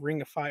terms of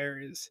Ring of Fire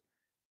is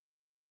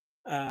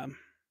um,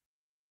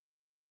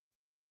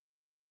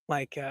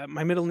 like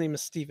my middle name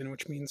is Stephen,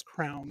 which means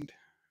crowned.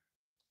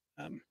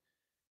 Um,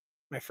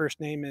 my first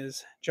name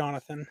is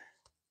Jonathan,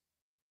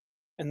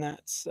 and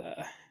that's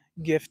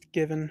gift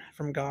given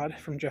from God,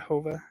 from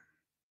Jehovah.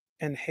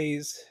 And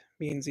Haze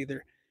means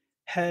either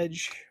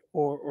hedge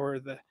or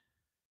the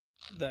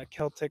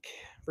Celtic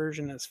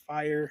version is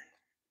fire.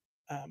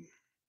 Um,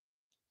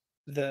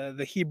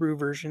 the Hebrew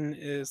version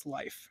is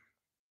life.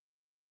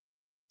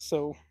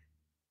 So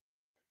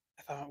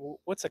I thought, well,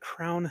 what's a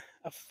crown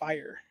of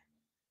fire?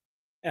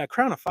 A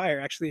crown of fire,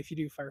 actually, if you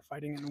do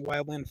firefighting and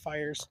wildland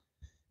fires,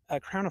 a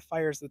crown of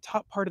fire is the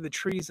top part of the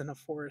trees in a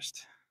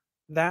forest.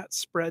 That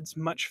spreads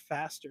much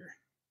faster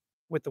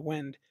with the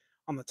wind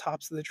on the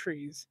tops of the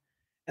trees.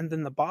 And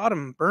then the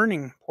bottom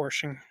burning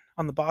portion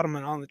on the bottom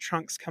and on the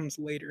trunks comes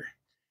later.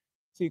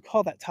 So you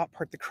call that top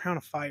part the crown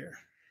of fire.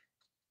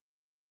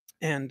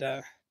 And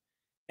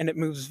and it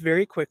moves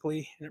very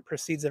quickly and it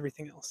precedes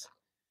everything else.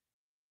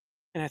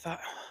 And I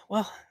thought,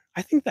 well,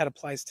 I think that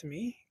applies to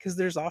me because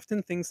there's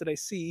often things that I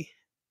see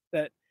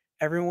that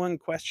everyone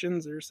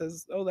questions or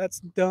says, "Oh, that's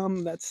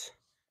dumb.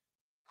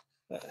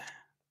 Uh,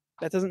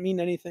 that doesn't mean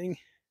anything."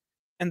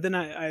 And then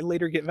I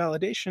later get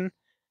validation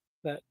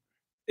that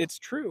it's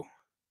true.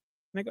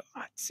 And I go,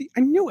 ah, "See,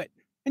 I knew it.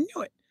 I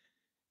knew it."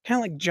 Kind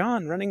of like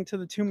John running to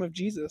the tomb of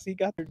Jesus. He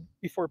got there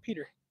before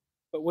Peter.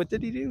 But what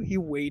did he do? He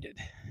waited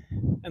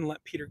and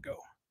let Peter go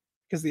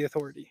because the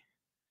authority.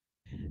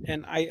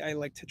 And I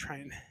like to try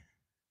and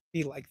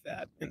be like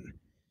that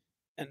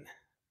and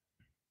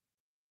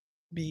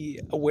be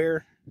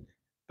aware,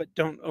 but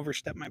don't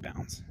overstep my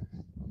bounds.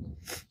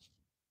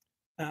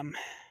 Um,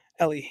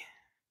 Ellie,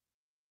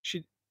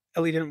 she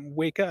Ellie didn't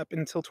wake up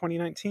until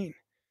 2019.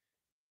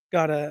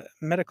 Got a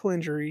medical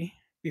injury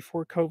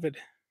before COVID.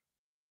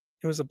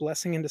 It was a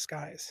blessing in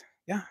disguise.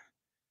 Yeah,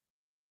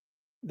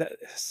 that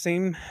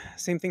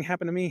same thing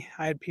happened to me.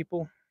 I had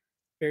people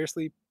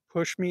variously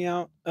push me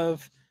out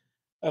of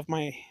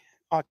my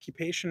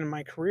occupation and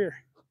my career,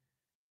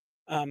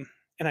 um,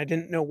 and I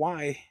didn't know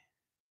why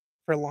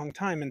for a long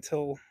time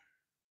until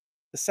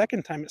the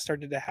second time it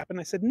started to happen.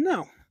 I said,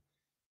 "No,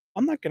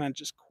 I'm not gonna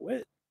just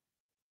quit.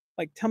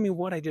 Like, tell me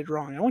what I did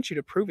wrong. I want you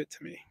to prove it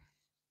to me."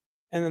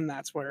 And then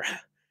that's where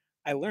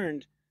I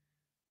learned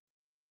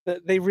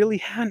that they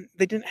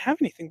didn't have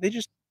anything. They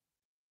just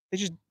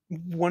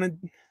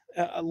wanted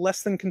a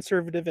less than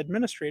conservative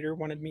administrator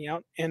wanted me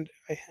out, and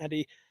I had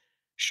a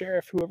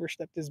sheriff who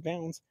overstepped his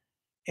bounds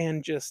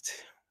and just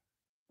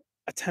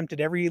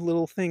attempted every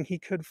little thing he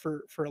could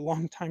for a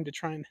long time to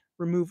try and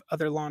remove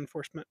other law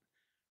enforcement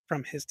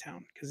from his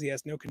town because he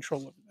has no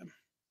control over them.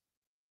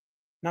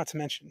 Not to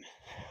mention,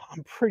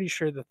 I'm pretty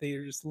sure that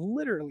there's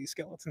literally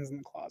skeletons in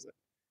the closet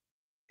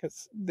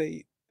because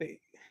they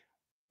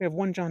have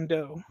one John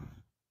Doe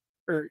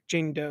or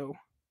Jane Doe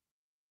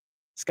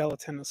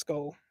skeleton, a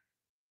skull,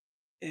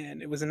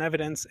 and it was in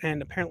evidence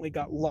and apparently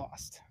got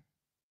lost.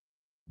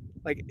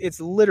 Like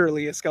it's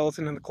literally a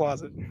skeleton in the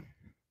closet.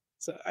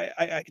 So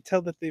I could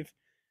tell that they're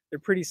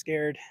pretty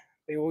scared.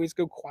 They always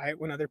go quiet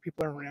when other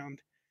people are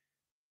around,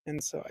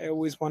 and so I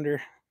always wonder,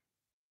 are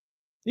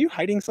you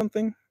hiding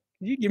something?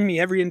 You give me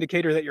every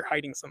indicator that you're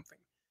hiding something,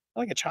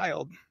 like a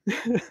child.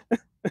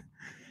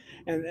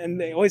 And and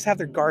they always have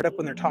their guard up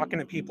when they're talking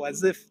to people,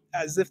 as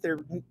if they're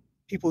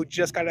people who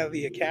just got out of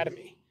the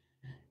academy,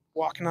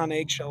 walking on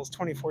eggshells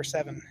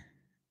 24/7.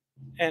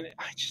 And it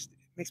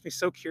makes me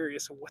so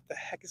curious of what the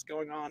heck is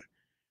going on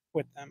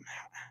with them.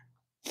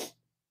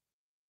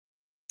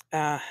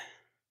 Uh,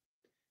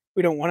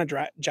 we don't want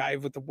to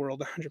jive with the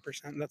world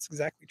 100%. That's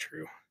exactly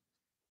true.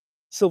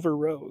 Silver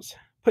Rose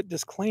put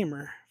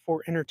disclaimer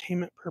for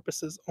entertainment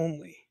purposes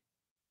only.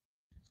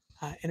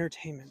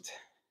 Entertainment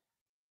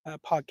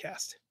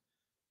podcast.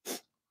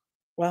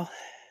 Well,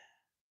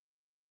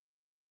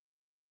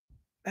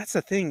 that's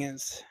the thing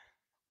is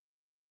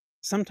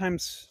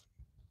sometimes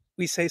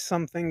we say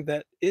something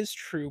that is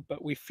true,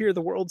 but we fear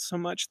the world so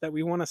much that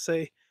we want to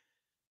say,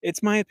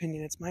 it's my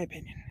opinion, it's my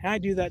opinion. And I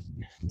do that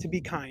to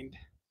be kind.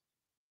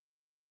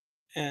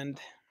 And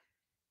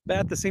but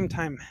at the same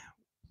time,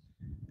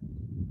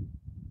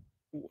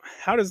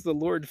 how does the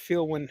Lord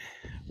feel when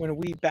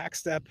we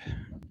backstep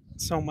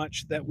so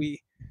much that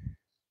we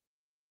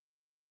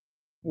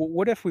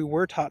what if we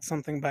were taught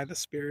something by the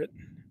Spirit,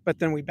 but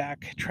then we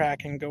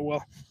backtrack and go,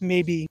 well,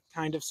 maybe,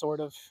 kind of, sort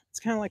of. It's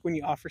kind of like when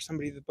you offer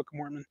somebody the Book of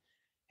Mormon.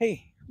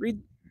 Hey, read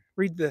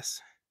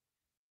this.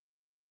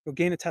 You'll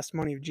gain a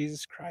testimony of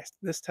Jesus Christ.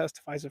 This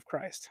testifies of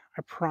Christ.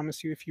 I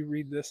promise you, if you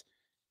read this,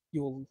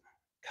 you will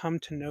come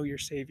to know your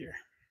Savior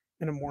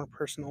in a more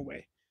personal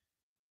way.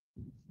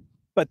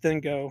 But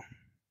then go,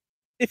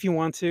 if you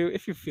want to,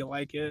 if you feel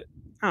like it.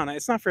 I don't know.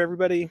 It's not for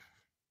everybody.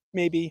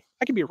 Maybe.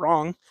 I could be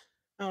wrong.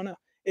 I don't know.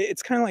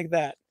 It's kind of like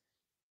that.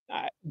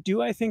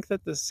 Do I think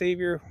that the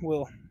Savior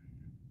will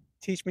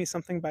teach me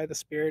something by the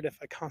Spirit if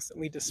I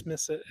constantly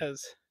dismiss it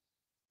as.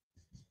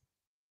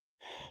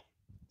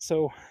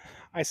 So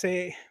I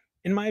say,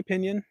 in my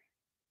opinion,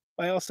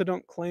 I also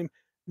don't claim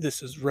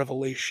this is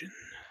revelation.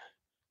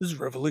 This is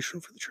revelation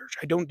for the church.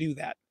 I don't do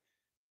that.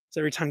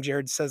 So every time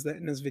Jared says that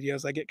in his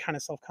videos, I get kind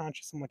of self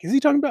conscious. I'm like, is he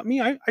talking about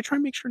me? I try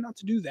and make sure not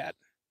to do that.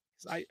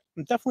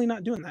 I'm definitely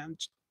not doing that. I'm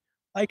just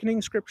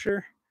likening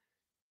scripture,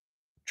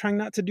 trying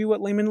not to do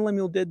what Laman and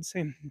Lemuel did,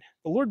 saying,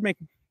 the Lord make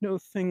no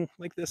thing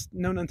like this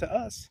known unto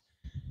us.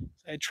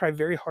 I try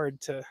very hard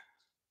to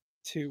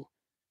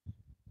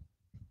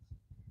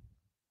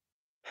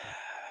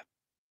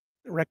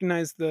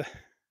recognize the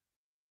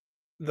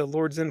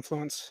Lord's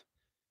influence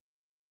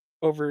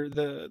over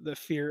the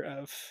fear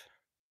of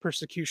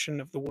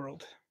persecution of the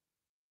world.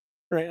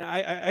 Right?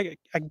 I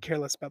can care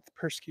less about the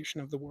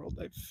persecution of the world.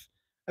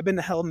 I've been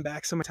to hell and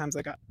back so many times.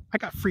 I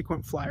got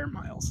frequent flyer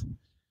miles.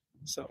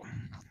 So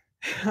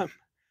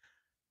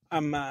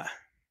I'm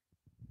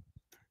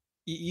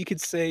you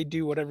could say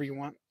do whatever you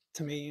want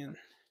to me, and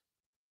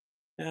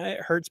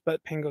it hurts,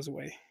 but pain goes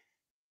away.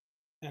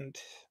 And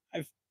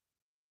I've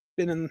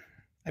been in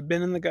I've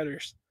been in the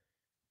gutters.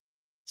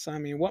 So I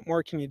mean, what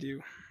more can you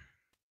do?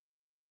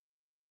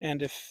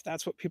 And if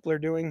that's what people are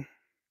doing,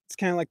 it's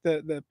kind of like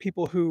the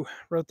people who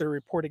wrote their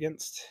report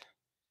against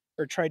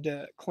or tried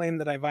to claim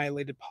that I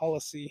violated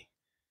policy.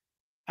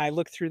 I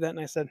looked through that and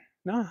I said,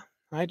 no,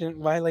 I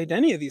didn't violate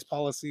any of these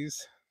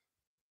policies.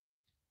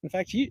 In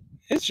fact,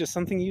 it's just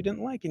something you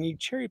didn't like, and you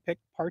cherry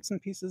picked parts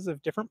and pieces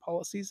of different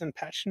policies and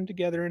patched them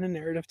together in a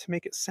narrative to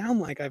make it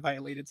sound like I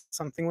violated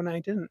something when I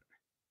didn't.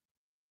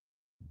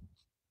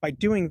 By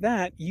doing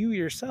that, you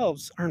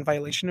yourselves are in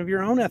violation of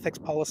your own ethics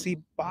policy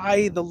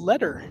by the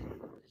letter.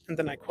 And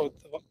then I quote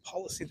the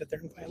policy that they're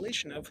in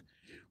violation of,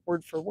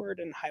 word for word,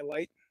 and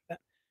highlight that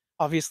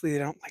obviously they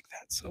don't like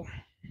that. So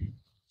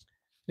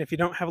if you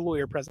don't have a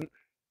lawyer present,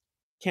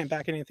 can't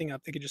back anything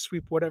up. They could just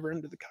sweep whatever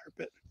under the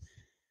carpet.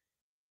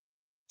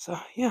 So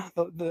yeah,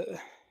 the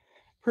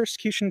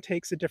persecution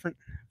takes a different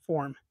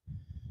form.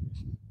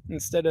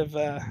 Instead of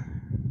uh,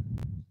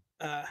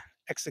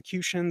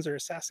 executions or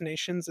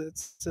assassinations,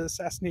 it's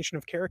assassination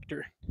of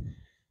character.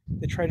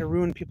 They try to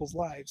ruin people's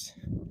lives.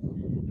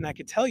 And I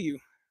could tell you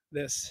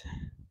this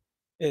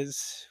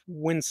is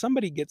when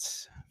somebody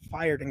gets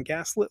fired and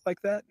gaslit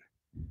like that,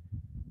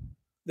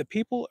 the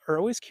people are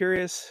always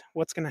curious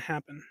what's going to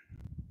happen.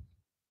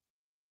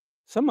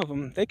 Some of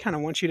them, they kind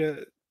of want you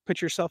to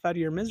put yourself out of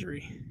your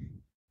misery.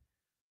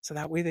 So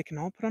that way they can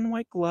all put on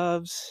white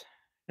gloves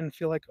and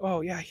feel like,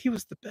 oh, yeah, he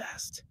was the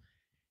best.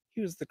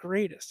 He was the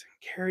greatest.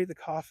 Carry the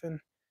coffin.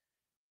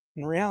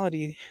 In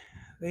reality,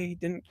 they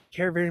didn't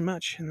care very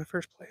much in the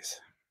first place.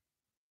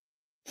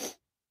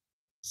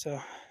 So,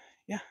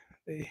 yeah,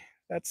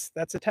 that's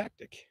a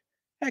tactic.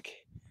 Heck,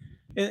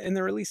 in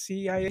the released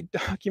CIA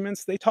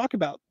documents, they talk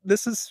about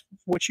this is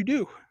what you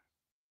do.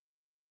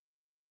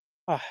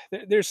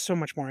 There's so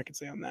much more I could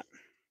say on that.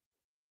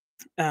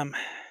 Um,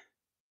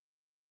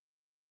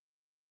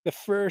 the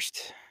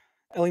first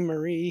Ellie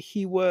Marie,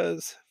 he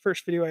was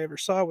first video I ever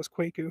saw was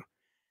Kwaku,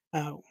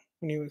 uh,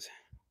 when he was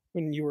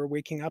when you were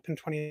waking up in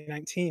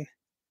 2019.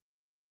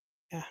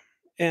 Yeah,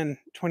 and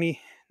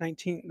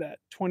 2019, that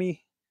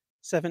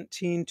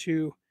 2017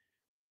 to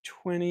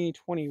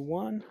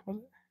 2021,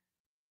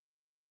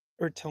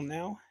 or till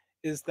now,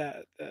 is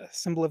that the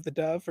symbol of the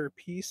dove or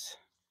peace,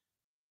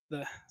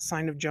 the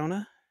sign of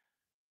Jonah,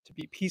 to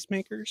be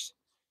peacemakers,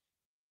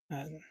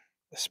 and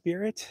the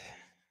spirit,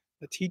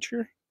 the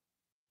teacher.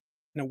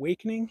 an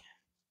awakening,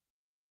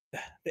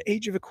 the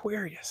age of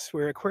Aquarius,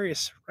 where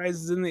Aquarius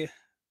rises in the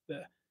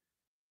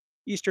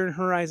eastern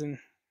horizon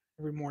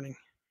every morning.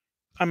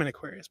 I'm an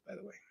Aquarius, by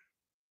the way.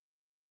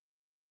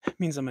 It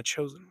means I'm a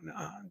chosen one.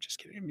 I'm just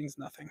kidding. It means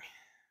nothing.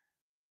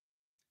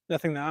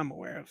 Nothing that I'm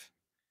aware of.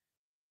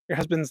 Your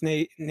husband's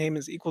name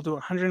is equal to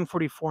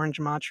 144 in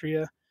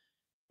gematria,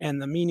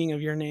 and the meaning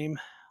of your name,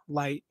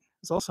 light,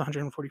 is also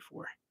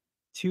 144.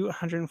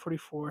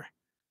 144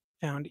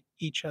 found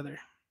each other.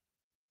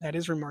 That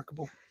is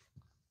remarkable.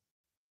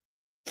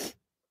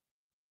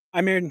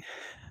 I married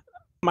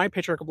my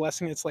patriarchal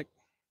blessing. It's like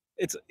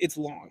it's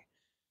long,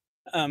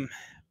 um,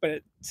 but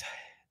it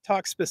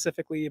talks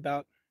specifically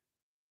about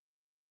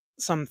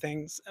some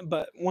things.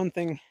 But one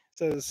thing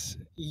says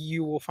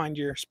you will find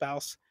your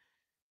spouse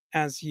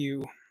as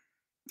you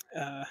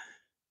uh,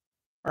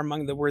 are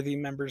among the worthy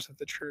members of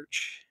the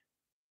church,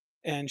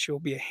 and she will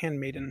be a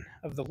handmaiden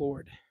of the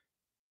Lord.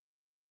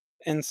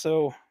 And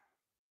so,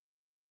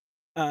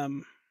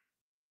 um,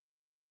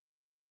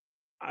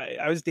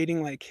 I was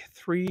dating like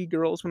 3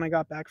 girls when I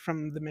got back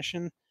from the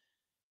mission,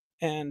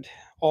 and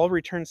all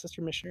returned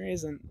sister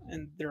missionaries, and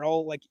they're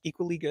all like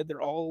equally good.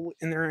 They're all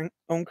in their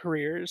own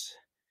careers,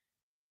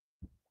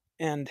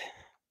 and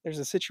there's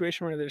a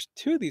situation where there's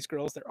 2 of these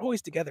girls. They're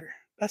always together,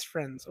 best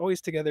friends,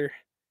 always together,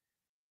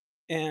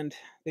 and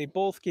they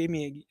both gave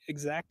me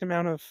exact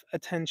amount of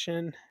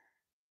attention.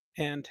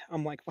 And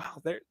I'm like,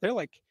 wow, they're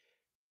like,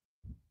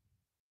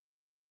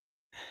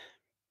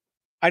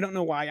 I don't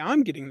know why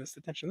I'm getting this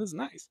attention. This is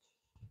nice,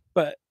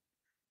 but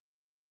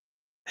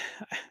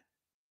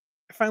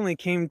I finally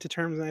came to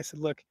terms and I said,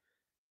 look,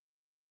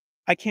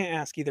 I can't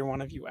ask either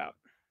one of you out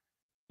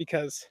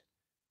because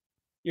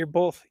you're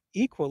both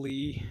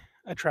equally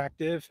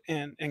attractive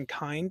and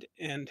kind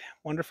and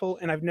wonderful,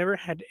 and I've never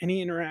had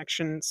any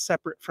interaction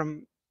separate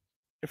from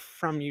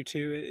you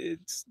two.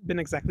 It's been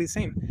exactly the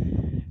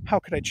same. How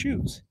could I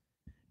choose?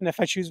 And if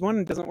I choose one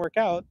and it doesn't work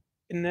out,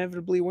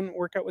 inevitably wouldn't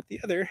work out with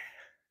the other,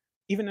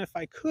 even if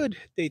I could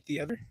date the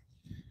other,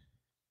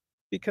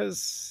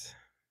 because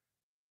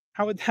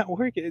how would that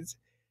work?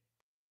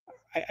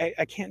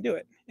 I can't do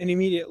it. And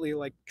immediately,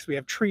 like, because we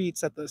have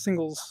treats at the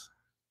singles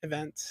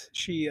event,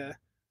 she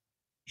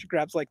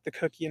grabs like the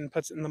cookie and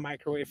puts it in the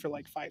microwave for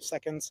like 5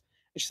 seconds.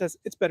 And she says,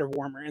 "It's better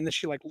warmer." And then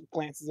she like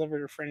glances over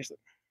at her friend. She's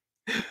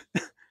like,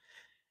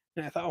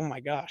 and I thought, oh my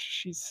gosh,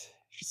 she's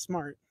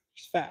smart.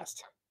 She's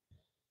fast.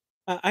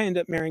 I end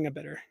up marrying a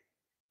better,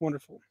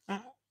 wonderful,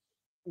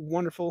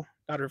 wonderful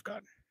daughter of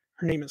God.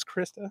 Her name is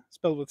Krista,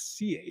 spelled with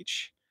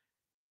CH,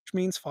 which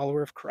means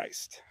follower of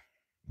Christ.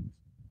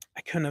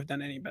 I couldn't have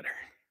done any better.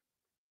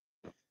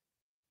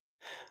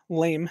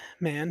 Lame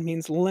man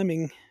means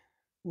lemming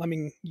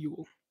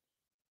Yule,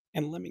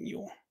 and lemming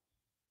Yule.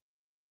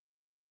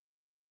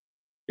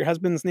 Your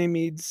husband's name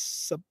means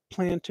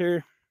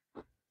supplanter,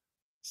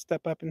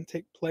 step up and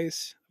take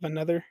place of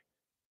another.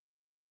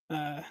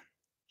 Uh,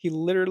 he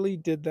literally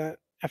did that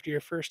after your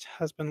first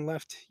husband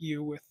left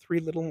you with 3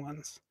 little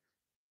ones.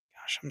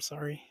 Gosh, I'm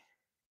sorry.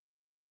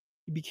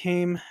 He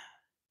became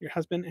your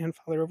husband and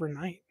father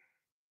overnight.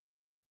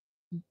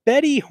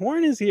 Betty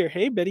Horn is here.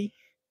 Hey, Betty.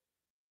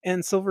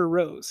 And Silver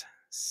Rose,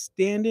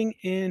 standing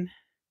in.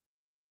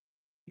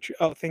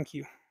 Oh, thank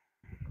you.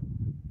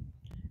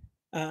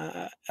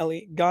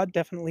 Ellie, God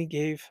definitely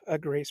gave a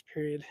grace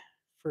period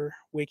for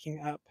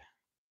waking up.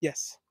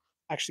 Yes.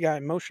 I actually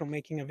got emotional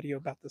making a video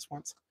about this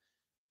once.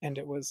 And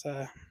it was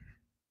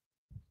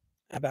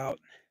about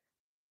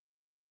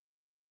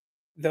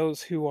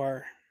those who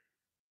are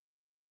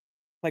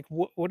like,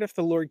 what if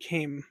the Lord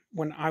came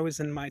when I was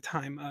in my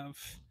time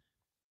of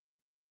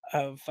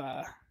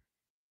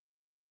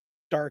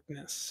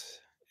darkness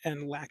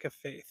and lack of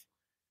faith,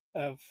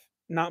 of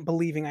not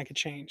believing I could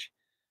change.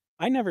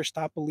 I never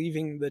stopped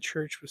believing the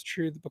church was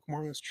true, the Book of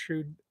Mormon was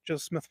true,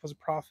 Joseph Smith was a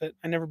prophet.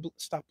 I never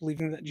stopped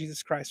believing that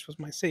Jesus Christ was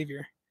my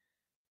savior.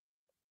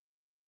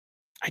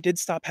 I did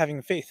stop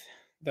having faith,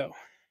 though,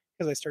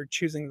 because I started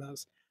choosing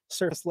those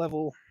surface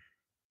level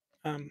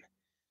um,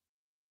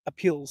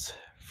 appeals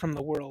from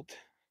the world,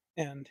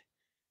 and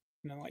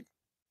like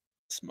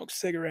smoke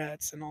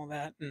cigarettes and all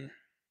that. And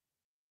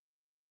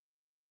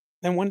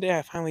then one day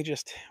I finally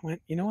just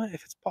went, you know what?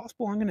 If it's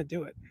possible, I'm going to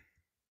do it.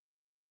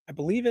 I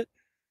believe it.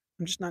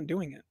 I'm just not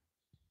doing it.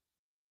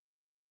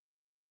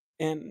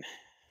 And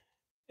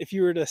if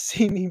you were to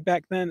see me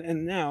back then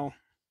and now,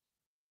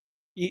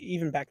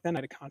 even back then, I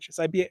had a conscience.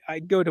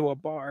 I'd go to a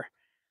bar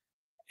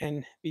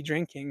and be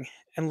drinking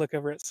and look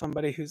over at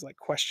somebody who's like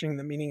questioning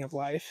the meaning of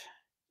life,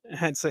 and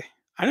I'd say,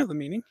 "I know the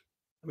meaning.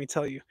 Let me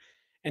tell you,"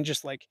 and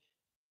just like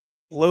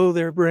blow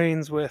their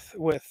brains with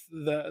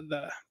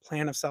the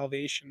plan of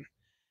salvation,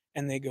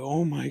 and they go,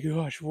 "Oh my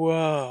gosh,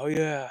 wow,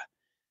 yeah."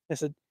 I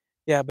said,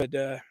 "Yeah, but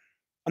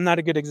I'm not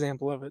a good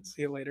example of it.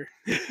 See you later."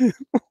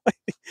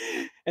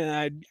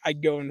 And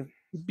I'd go and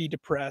be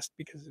depressed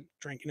because of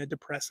drinking a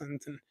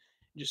depressant and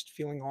just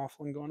feeling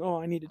awful and going, "Oh,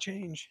 I need to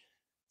change."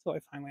 So I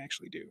finally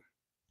actually do.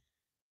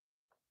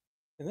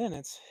 And then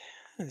it's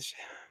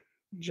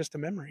just a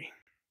memory.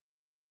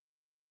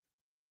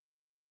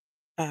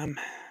 Um,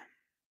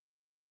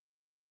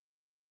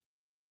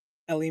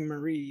 Ellie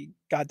Marie,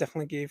 God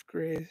definitely gave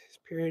grace,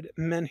 period.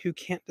 Men who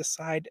can't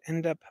decide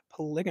end up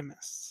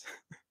polygamists.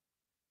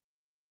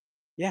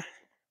 Yeah.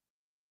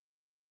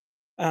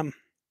 Um,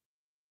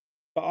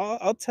 but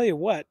I'll tell you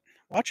what,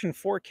 watching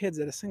 4 kids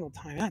at a single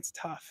time, that's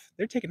tough.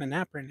 They're taking a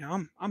nap right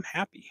now. I'm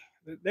happy.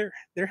 They're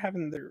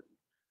having their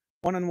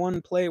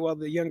one-on-one play while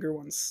the younger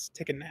ones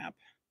take a nap.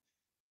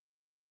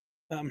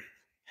 Um,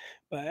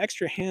 but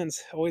extra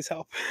hands always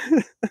help.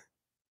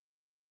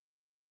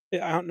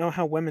 Yeah, I don't know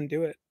how women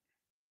do it.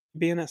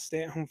 Being a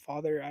stay-at-home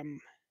father,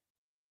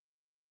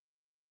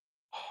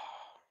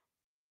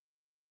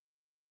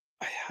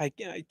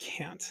 I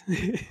can't.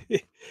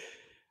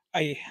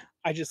 I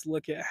I just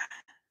look at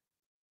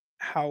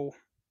how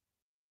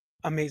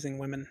amazing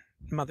women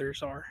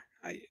mothers are.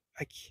 I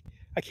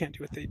can't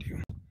do what they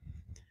do.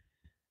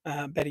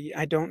 Betty,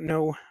 I don't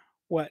know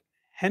what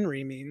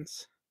Henry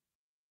means,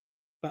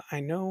 but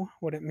I know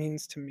what it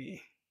means to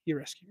me. He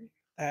rescued me.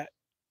 That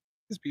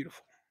is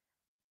beautiful.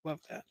 Love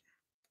that.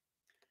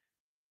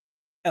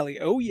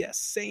 Ellie, oh yes,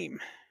 same.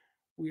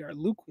 We are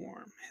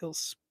lukewarm. He'll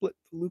split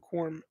the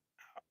lukewarm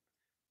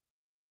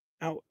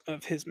out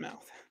of his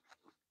mouth.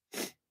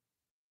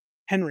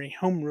 Henry,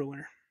 home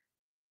ruler.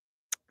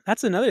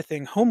 That's another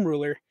thing. Home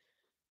ruler.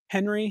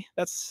 Henry.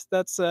 That's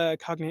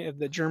cognate of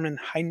the German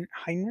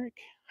Heinrich,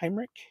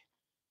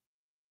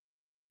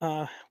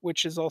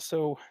 which is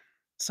also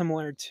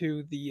similar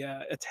to the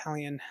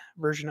Italian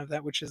version of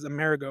that, which is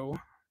Amerigo.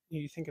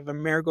 You think of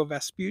Amerigo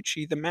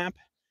Vespucci, the map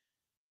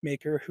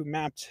maker who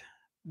mapped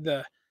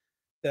the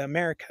the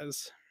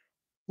Americas,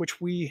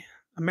 which we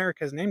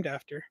America is named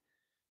after.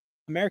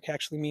 America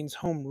actually means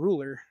home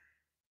ruler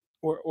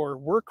or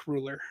work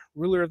ruler,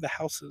 ruler of the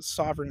houses,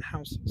 sovereign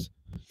houses.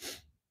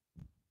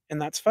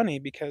 And that's funny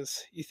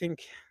because you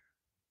think,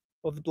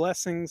 well, the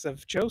blessings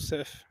of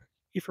Joseph,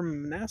 Ephraim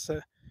and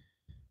Manasseh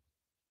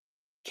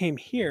came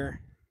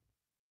here,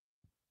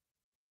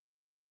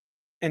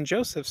 and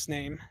Joseph's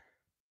name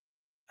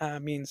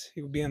means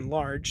he would be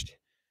enlarged.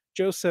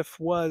 Joseph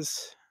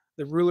was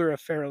the ruler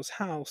of Pharaoh's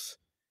house,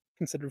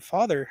 considered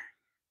father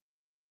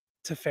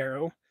to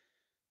Pharaoh.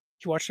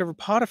 He watched over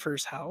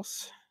Potiphar's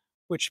house,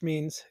 which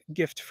means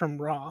gift from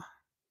Ra,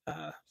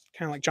 kind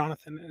of like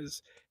Jonathan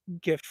is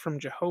gift from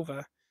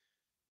Jehovah.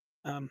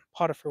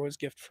 Potiphar was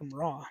gift from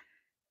Ra.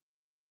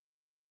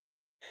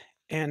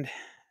 And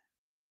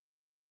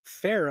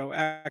Pharaoh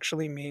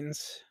actually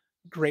means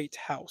great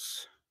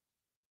house.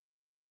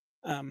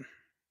 Um,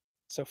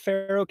 so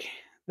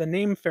the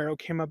name Pharaoh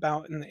came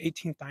about in the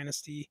 18th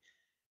dynasty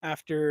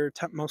after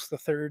Tutmosis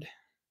III,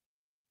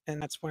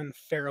 and that's when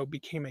Pharaoh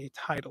became a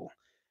title.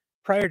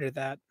 Prior to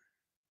that,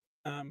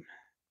 um,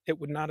 it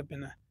would not have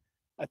been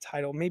a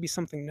title, maybe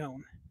something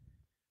known.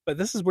 But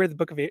this is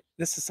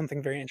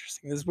something very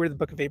interesting. This is where the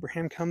Book of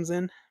Abraham comes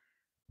in.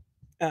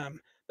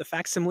 The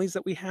facsimiles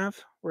that we have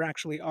were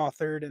actually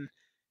authored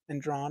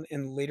and drawn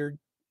in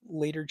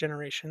later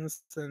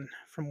generations than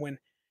from when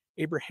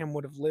Abraham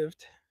would have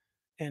lived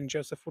and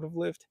Joseph would have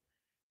lived.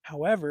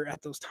 However,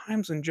 at those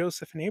times when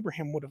Joseph and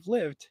Abraham would have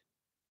lived,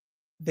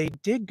 they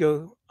did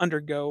go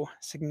undergo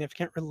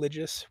significant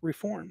religious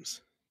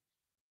reforms,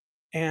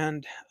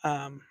 and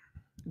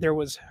there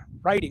was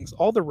writings,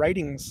 all the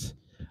writings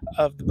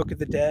of the Book of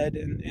the Dead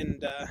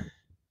and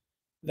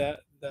the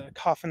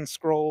coffin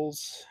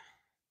scrolls,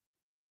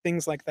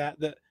 things like that.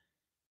 That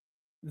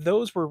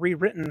those were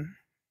rewritten.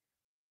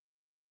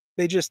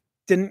 They just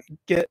didn't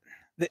get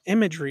the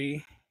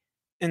imagery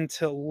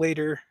until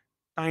later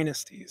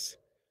dynasties.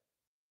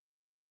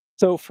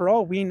 So for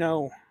all we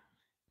know,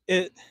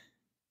 it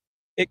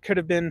it could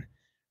have been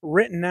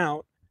written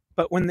out,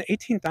 but when the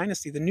 18th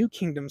dynasty, the new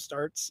kingdom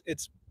starts,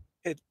 it's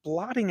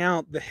blotting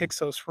out the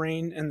Hyksos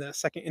reign and the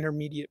second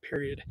intermediate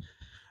period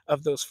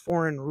of those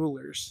foreign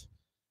rulers,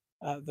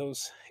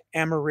 those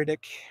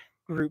Amoritic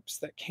groups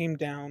that came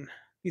down.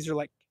 These are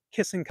like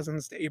kissing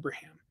cousins to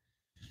Abraham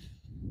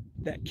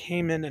that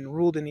came in and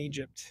ruled in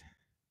Egypt.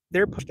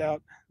 They're pushed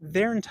out.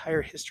 Their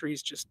entire history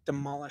is just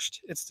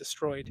demolished. It's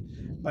destroyed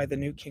by the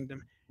new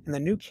kingdom. And the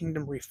new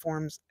kingdom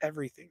reforms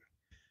everything.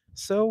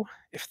 So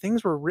if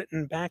things were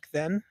written back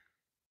then,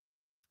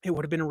 it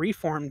would have been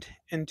reformed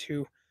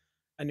into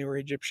a newer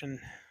Egyptian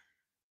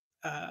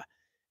uh,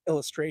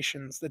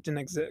 illustrations that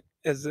didn't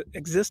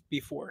exist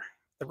before.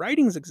 The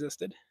writings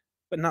existed,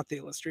 but not the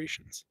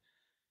illustrations.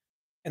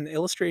 And the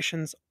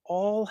illustrations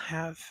all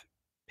have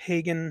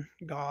pagan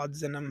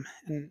gods in them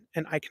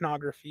and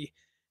iconography,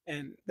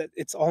 and that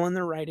it's all in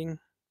their writing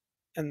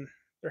and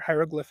their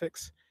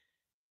hieroglyphics.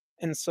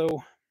 And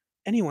so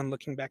anyone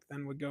looking back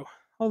then would go,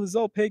 "Oh, this is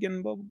all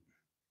pagan." Well,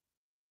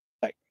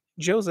 like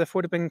Joseph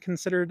would have been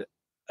considered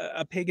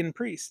a pagan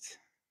priest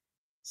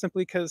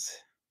simply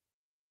because,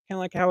 kind of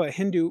like how a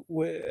Hindu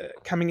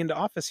coming into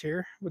office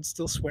here would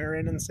still swear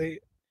in and say,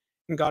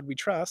 "In God we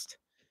trust."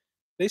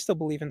 They still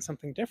believe in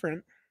something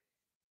different,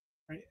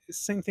 right?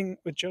 Same thing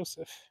with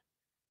Joseph.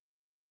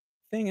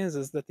 Thing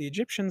is that the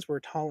Egyptians were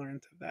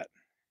tolerant of that,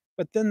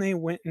 but then they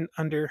went in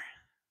under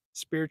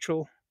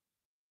spiritual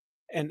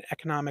and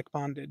economic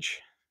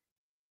bondage.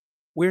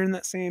 We're in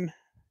that same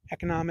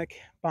economic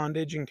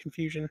bondage and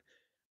confusion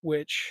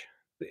which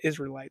the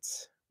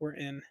Israelites were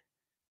in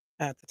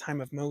at the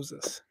time of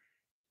Moses.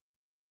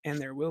 And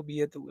there will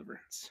be a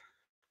deliverance.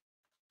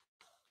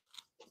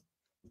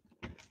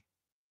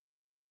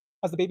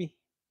 How's the baby?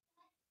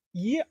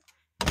 Yeah.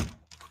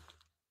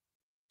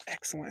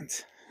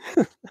 Excellent.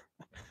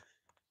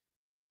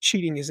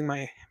 Cheating using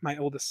my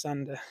oldest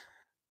son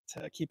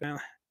to keep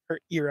her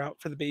ear out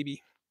for the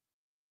baby.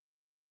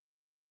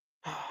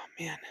 Oh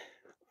man,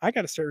 I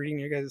got to start reading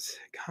your guys'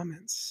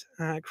 comments.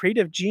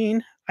 Creative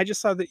Gene, I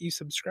just saw that you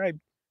subscribed.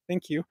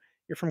 Thank you.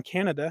 You're from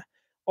Canada.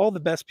 All the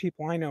best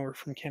people I know are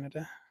from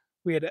Canada.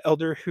 We had an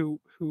elder who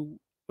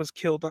was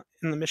killed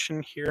in the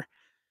mission here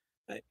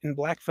in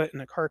Blackfoot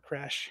in a car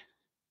crash.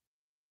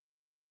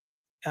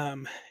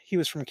 He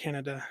was from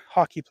Canada,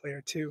 hockey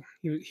player too.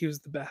 He was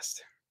the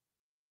best.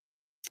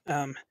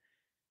 Um,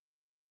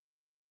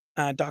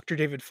 Dr.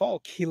 David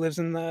Falk, he lives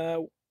in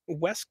the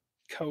west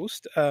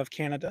coast of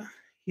Canada.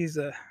 He's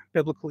a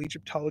biblical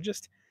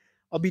Egyptologist.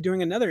 I'll be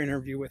doing another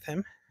interview with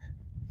him,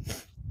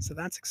 so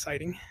that's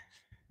exciting.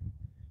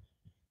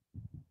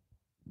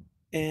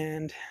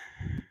 And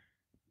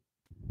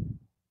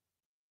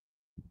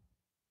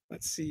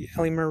let's see,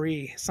 Ellie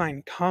Marie,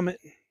 sign Comet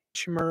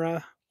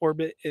Chimera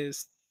orbit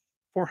is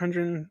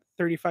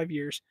 435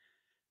 years.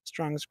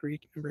 Strong's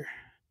Greek number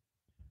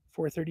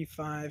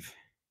 435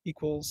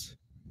 equals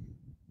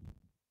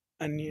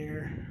a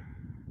near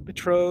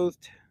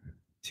betrothed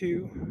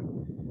to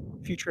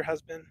future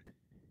husband,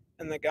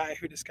 and the guy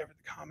who discovered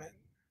the comet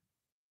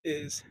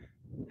is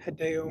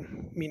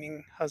Hideo,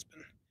 meaning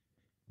husband.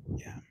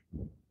 Yeah,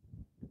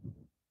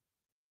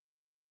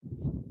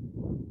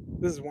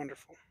 this is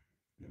wonderful.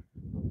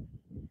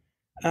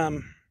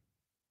 Um,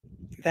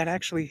 that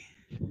actually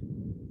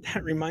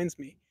that reminds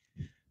me.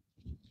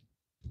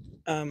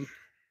 Um,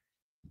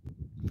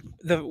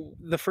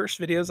 the first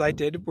videos I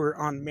did were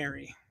on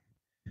Mary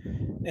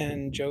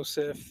and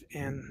Joseph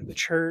and the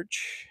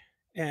church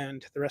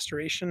and the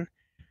restoration,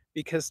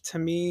 because to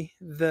me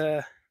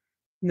the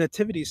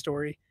nativity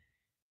story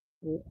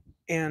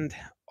and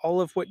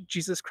all of what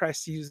Jesus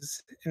Christ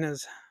uses in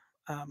his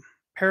um,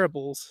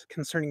 parables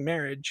concerning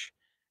marriage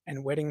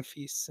and wedding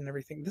feasts and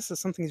everything, this is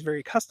something he's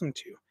very accustomed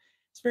to.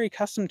 He's very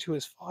accustomed to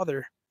his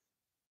father,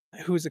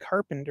 who is a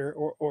carpenter,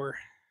 or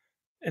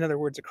in other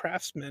words, a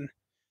craftsman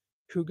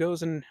who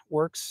goes and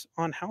works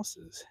on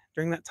houses.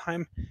 During that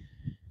time,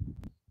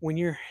 when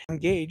you're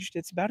engaged,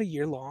 it's about a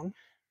year long,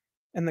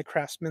 and the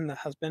craftsman, the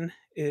husband,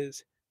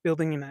 is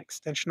building an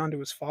extension onto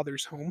his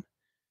father's home,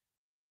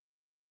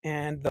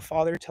 and the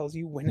father tells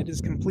you when it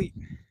is complete.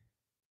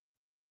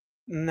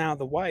 Now,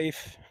 the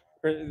wife,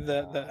 or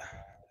the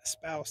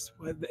spouse,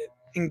 the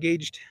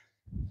engaged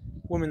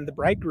woman, the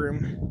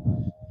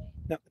bridegroom,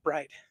 not the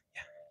bride,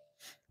 yeah,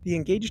 the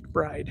engaged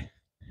bride,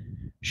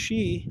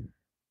 she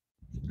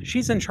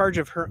she's in charge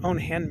of her own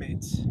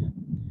handmaids.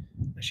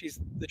 She's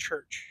the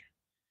church.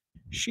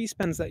 She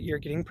spends that year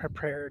getting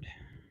prepared,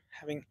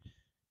 having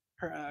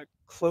her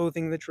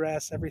clothing, the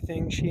dress,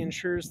 everything. She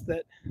ensures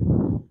that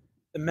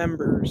the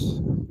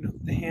members,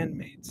 the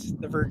handmaids,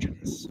 the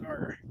virgins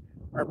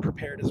are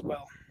prepared as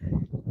well.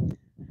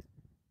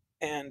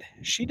 And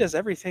she does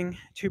everything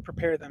to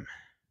prepare them.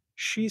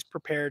 She's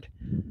prepared.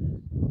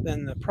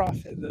 Then the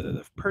prophet,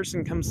 the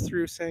person comes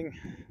through saying,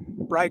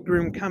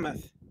 "Bridegroom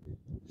cometh,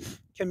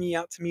 come ye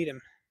out to meet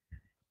him."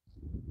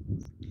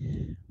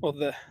 Well,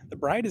 the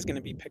bride is going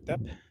to be picked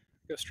up,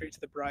 go straight to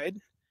the bride,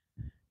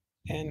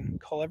 and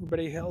call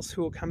everybody else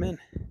who will come in.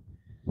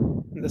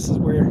 And this is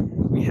where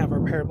we have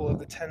our parable of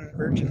the 10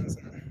 virgins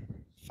and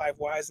 5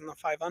 wise and the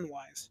 5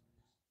 unwise.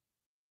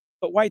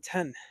 But why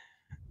 10?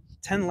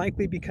 10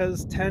 likely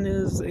because 10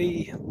 is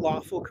a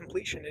lawful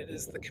completion. It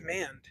is the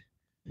command,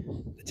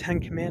 the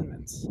 10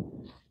 commandments.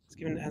 It's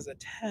given as a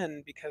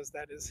 10 because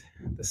that is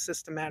the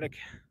systematic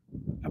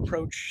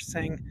approach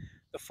saying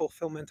the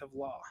fulfillment of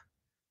law.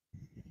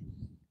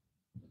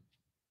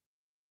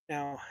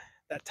 Now,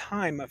 that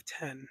time of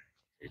 10,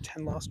 your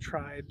 10 lost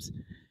tribes,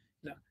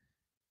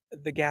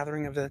 the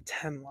gathering of the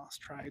 10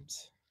 lost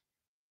tribes,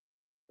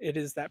 it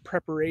is that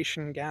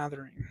preparation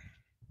gathering.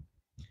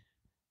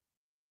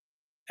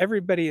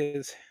 Everybody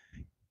is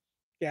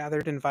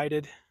gathered,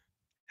 invited,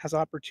 has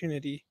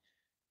opportunity,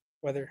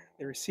 whether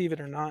they receive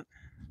it or not.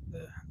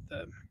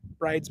 The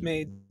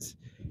bridesmaids,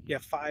 you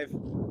have 5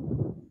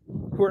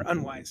 who are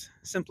unwise,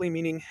 simply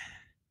meaning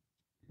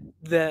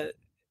that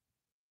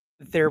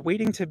they're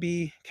waiting to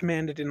be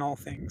commanded in all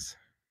things.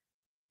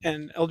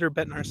 And Elder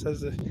Betnar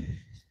says that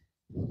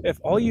if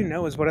all you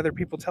know is what other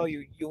people tell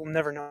you, you'll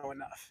never know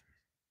enough.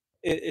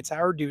 It's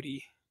our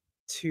duty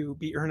to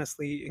be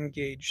earnestly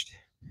engaged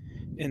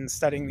in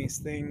studying these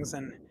things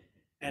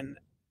and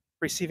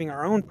receiving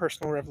our own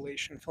personal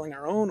revelation, filling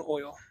our own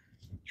oil,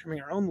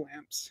 trimming our own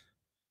lamps,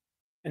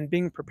 and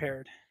being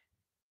prepared.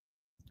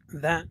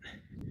 That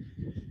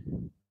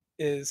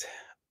is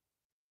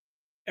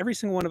every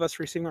single one of us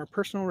receiving our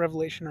personal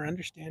revelation, our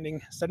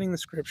understanding, studying the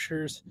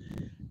scriptures,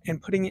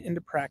 and putting it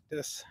into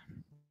practice,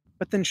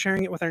 but then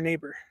sharing it with our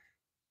neighbor,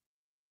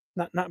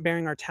 not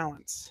bearing our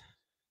talents.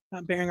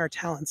 burying our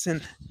talents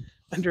in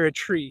under a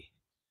tree,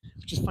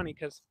 which is funny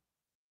because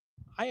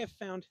I have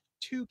found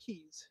 2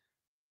 keys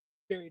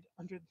buried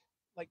under,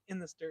 like, in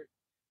this dirt.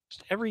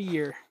 Just every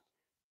year,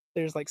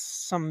 there's like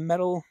some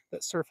metal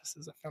that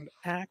surfaces. I found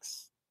an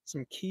axe,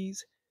 some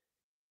keys.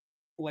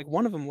 Like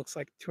one of them looks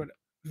like to a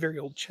very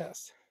old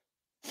chest.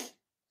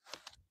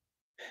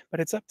 But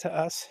it's up to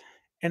us,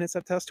 and it's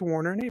up to us to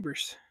warn our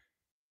neighbors.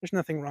 There's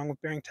nothing wrong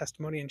with bearing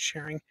testimony and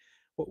sharing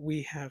what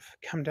we have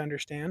come to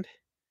understand.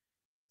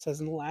 It says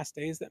in the last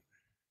days that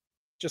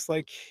just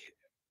like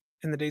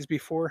in the days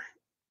before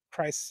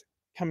Christ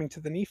coming to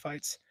the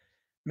Nephites,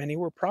 many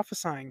were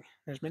prophesying.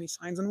 There's many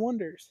signs and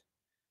wonders.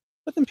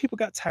 But then people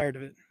got tired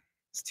of it.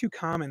 It's too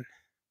common.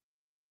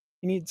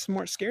 You need some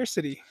more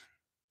scarcity.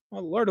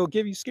 Well, the Lord will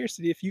give you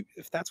scarcity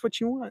if that's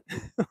what you want.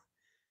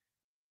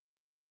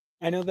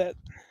 I know that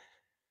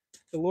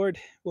the Lord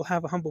will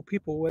have a humble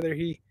people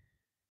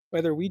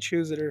whether we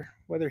choose it or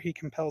whether he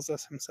compels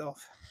us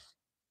himself.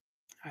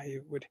 I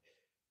would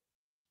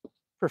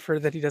prefer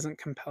that he doesn't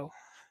compel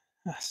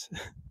us.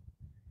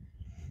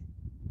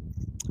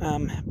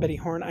 Betty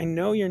Horn, I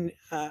know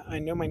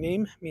my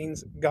name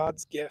means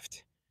God's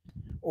gift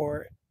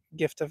or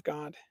gift of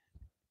God,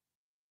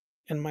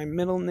 and my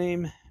middle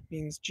name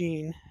means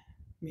Jean,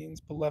 means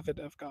beloved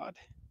of God.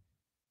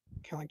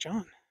 Kind of like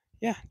John.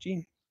 Yeah,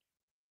 Jean.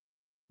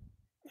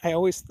 I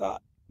always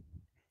thought,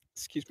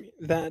 excuse me,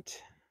 that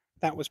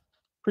that was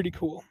pretty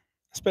cool,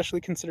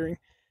 especially considering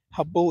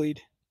how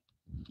bullied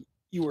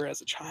you were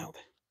as a child.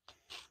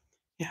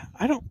 Yeah,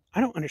 I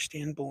don't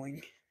understand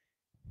bullying.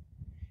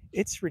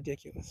 It's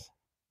ridiculous.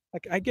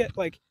 Like I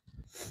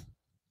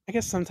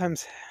guess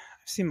sometimes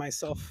I've seen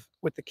myself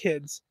with the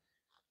kids.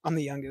 I'm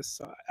the youngest,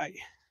 so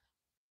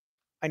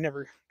I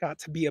never got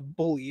to be a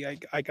bully.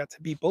 I got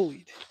to be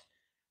bullied.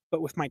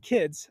 But with my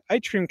kids, I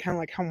treat them kind of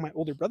like how my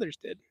older brothers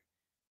did.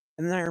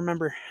 And then I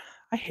remember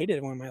I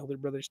hated when my older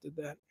brothers did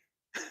that.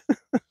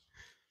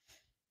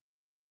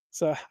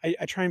 So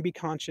I try and be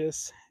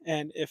conscious.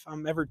 And if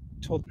I'm ever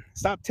told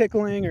stop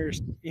tickling or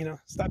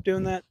stop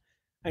doing that,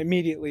 I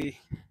immediately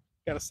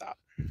gotta stop.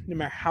 No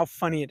matter how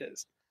funny it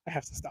is, I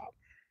have to stop.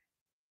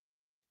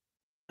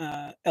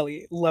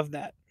 Ellie, love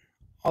that.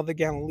 All the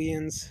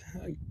Galilean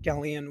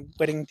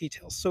wedding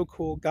details, so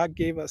cool. God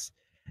gave us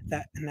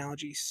that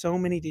analogy, so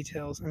many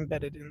details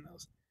embedded in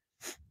those.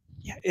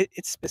 Yeah,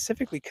 it's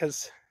specifically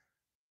because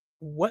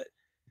what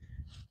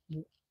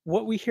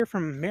what we hear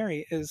from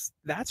Mary is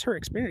that's her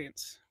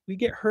experience. We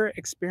get her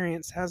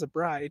experience as a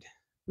bride.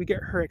 We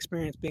get her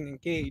experience being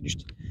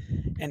engaged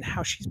and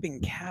how she's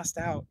being cast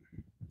out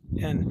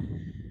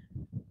and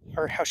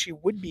or how she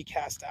would be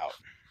cast out.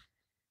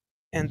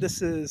 And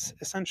this is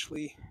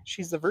essentially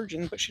she's the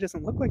virgin, but she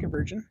doesn't look like a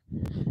virgin.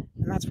 And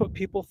that's what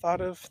people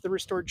thought of the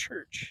restored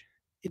church.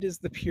 It is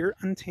the pure,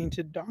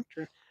 untainted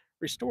doctrine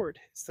restored.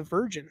 It's the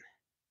virgin.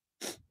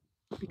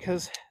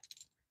 Because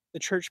the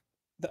church,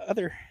 the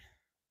other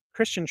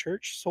Christian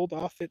church, sold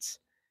off its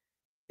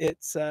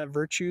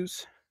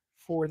virtues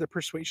for the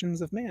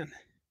persuasions of man.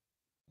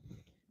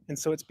 And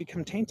so it's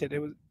become tainted.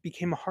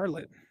 Became a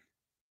harlot.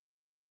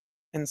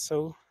 And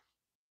so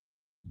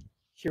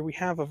here we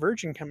have a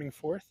virgin coming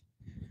forth,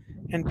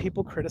 and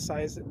people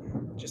criticize it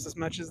just as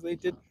much as they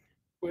did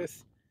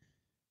with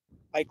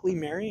likely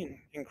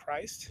Mary and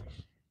Christ.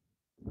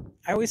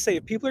 I always say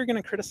if people are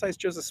going to criticize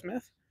Joseph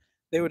Smith,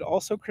 they would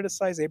also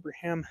criticize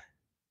Abraham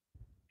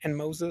and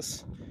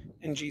Moses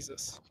and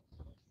Jesus.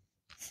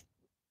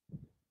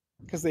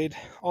 Because they'd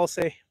all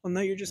say, well,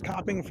 no, you're just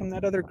copying from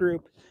that other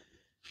group.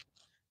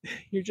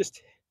 You're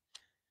just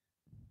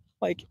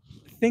like,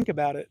 think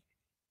about it.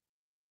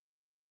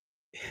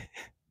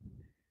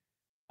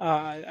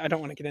 I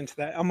don't want to get into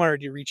that. I'm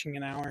already reaching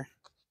an hour.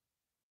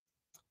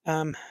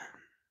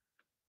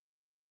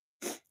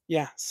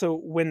 Yeah,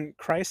 so when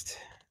Christ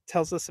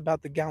tells us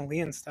about the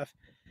Galilean stuff,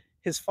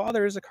 his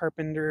father is a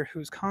carpenter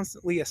who's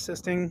constantly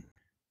assisting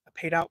a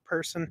paid out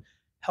person,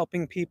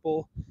 helping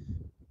people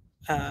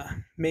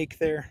make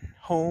their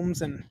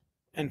homes and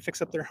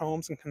fix up their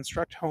homes and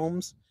construct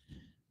homes,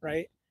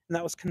 right? And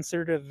that was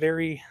considered a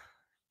very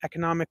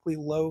economically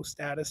low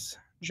status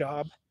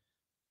job.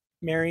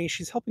 Mary,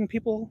 she's helping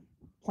people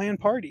plan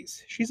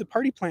parties. She's a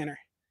party planner,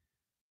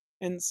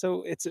 and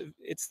so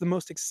it's the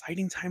most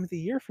exciting time of the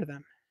year for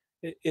them.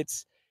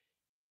 It's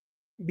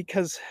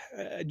because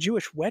a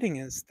Jewish wedding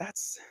is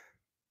that's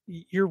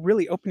you're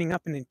really opening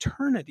up an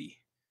eternity,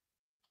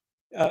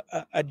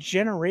 a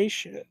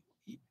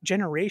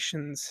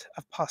generations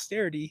of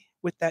posterity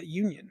with that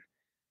union.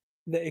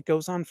 That it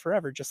goes on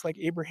forever, just like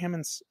Abraham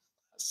and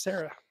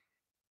Sarah.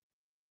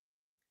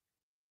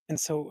 And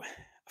so,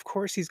 of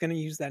course, he's going to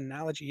use that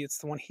analogy. It's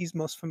the one he's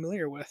most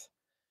familiar with,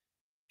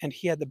 and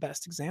he had the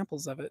best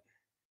examples of it.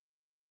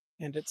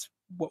 And it's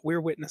what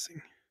we're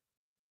witnessing.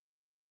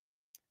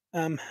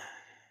 Um,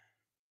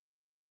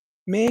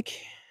 make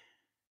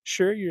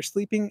sure you're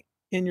sleeping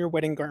in your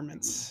wedding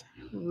garments,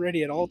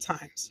 ready at all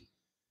times.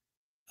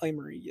 Ellie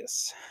Marie,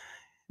 yes.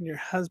 And your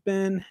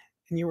husband,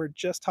 and you were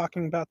just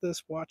talking about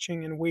this,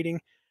 watching and waiting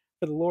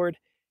for the Lord.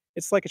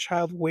 It's like a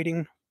child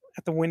waiting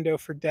at the window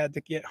for dad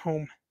to get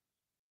home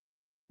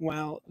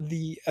while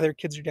the other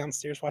kids are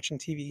downstairs watching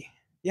TV.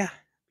 Yeah,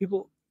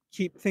 people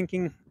keep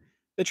thinking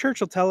the church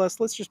will tell us,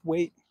 let's just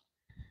wait.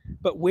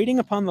 But waiting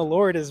upon the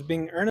Lord is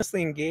being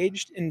earnestly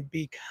engaged in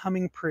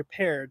becoming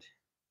prepared.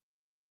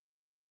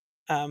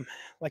 Um,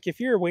 like if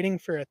you're waiting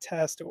for a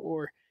test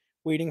or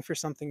waiting for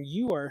something,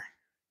 you are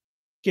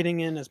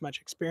getting in as much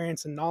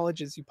experience and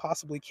knowledge as you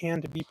possibly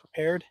can to be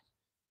prepared.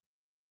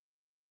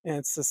 And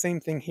it's the same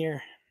thing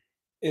here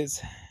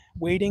is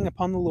waiting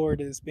upon the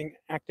Lord is being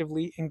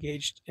actively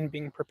engaged in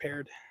being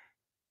prepared.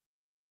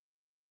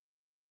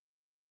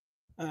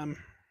 Um,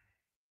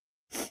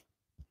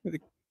 the,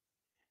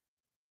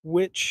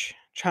 which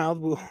child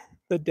will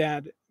the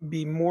dad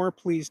be more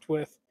pleased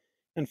with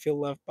and feel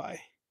loved by?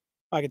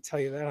 I could tell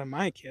you that on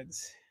my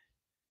kids.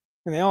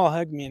 And they all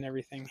hug me and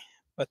everything.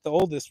 But the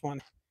oldest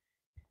one,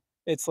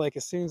 it's like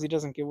as soon as he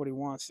doesn't get what he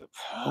wants,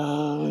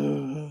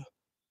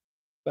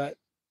 but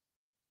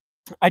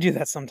I do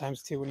that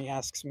sometimes too when he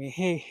asks me,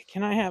 "Hey,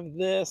 can I have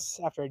this?"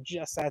 After I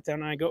just sat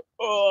down and I go,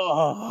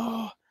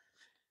 "Oh,"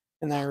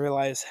 and then I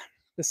realize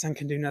the son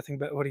can do nothing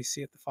but what he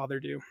seeth the father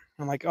do.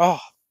 I'm like, "Oh,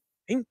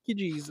 thank you,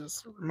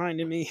 Jesus, for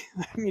reminding me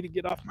I need to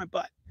get off my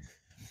butt."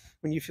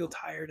 When you feel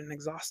tired and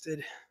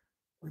exhausted,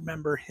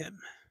 remember Him.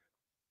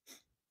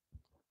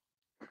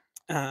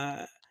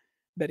 Uh,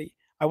 Betty,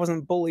 I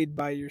wasn't bullied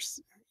by your.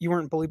 You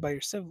weren't bullied by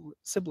your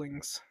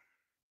siblings.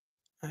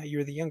 You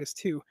were the youngest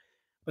too,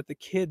 but the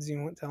kids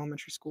you went to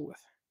elementary school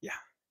with, yeah,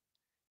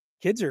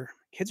 kids are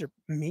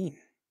mean.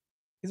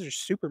 Kids are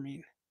super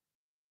mean.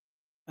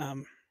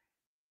 Um,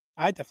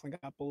 I definitely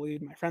got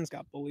bullied. My friends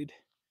got bullied.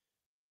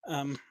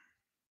 Um,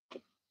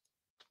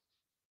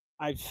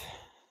 I've,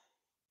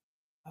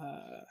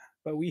 uh,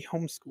 but we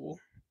homeschool.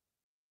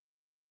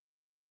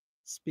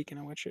 Speaking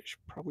of which, I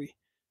should probably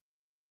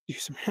do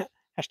some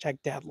hashtag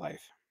dad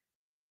life.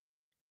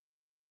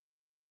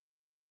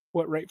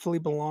 What rightfully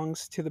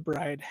belongs to the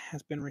bride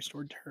has been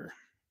restored to her.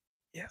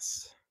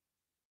 Yes.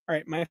 All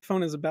right, my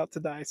phone is about to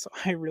die, so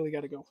I really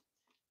got to go.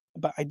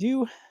 But I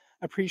do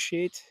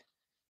appreciate.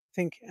 I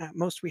think at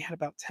most we had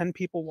about 10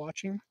 people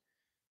watching,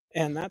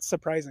 and that's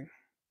surprising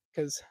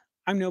because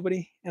I'm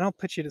nobody, and I'll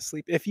put you to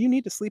sleep. If you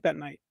need to sleep at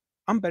night,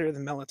 I'm better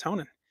than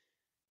melatonin.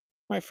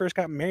 When I first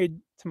got married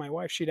to my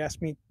wife, she'd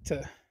ask me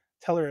to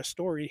tell her a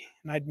story,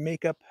 and I'd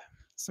make up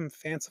some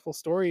fanciful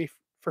story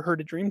for her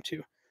to dream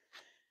to.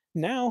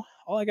 Now,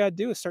 all I gotta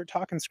do is start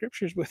talking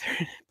scriptures with her,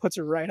 and it puts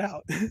her right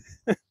out,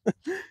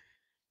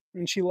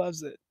 and she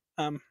loves it.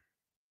 Um,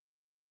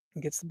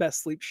 and gets the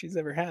best sleep she's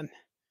ever had.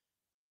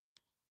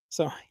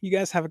 So, you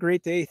guys have a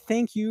great day.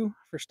 Thank you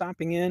for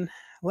stopping in.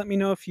 Let me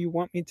know if you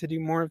want me to do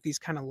more of these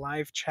kind of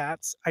live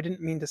chats. I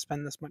didn't mean to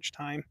spend this much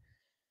time,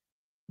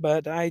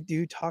 but I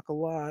do talk a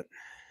lot.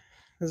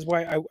 This is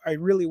why I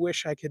really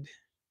wish I could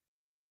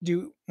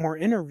do more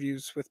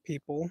interviews with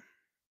people.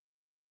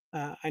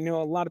 I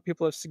know a lot of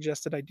people have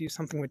suggested I do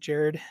something with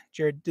Jared.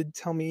 Jared did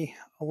tell me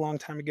a long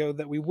time ago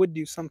that we would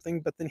do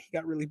something, but then he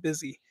got really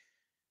busy.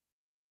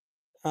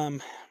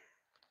 Um,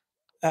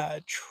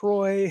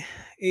 Troy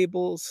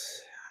Abels,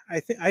 I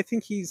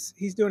think he's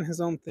doing his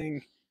own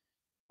thing.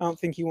 I don't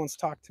think he wants to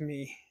talk to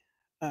me.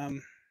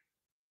 Um,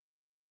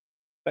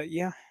 but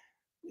yeah,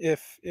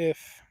 if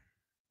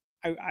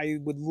I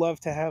would love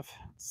to have,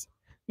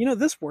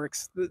 this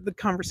works. The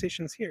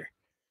conversation's here.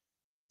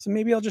 So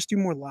maybe I'll just do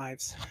more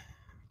lives.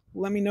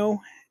 Let me know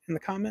in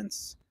the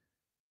comments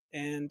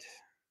and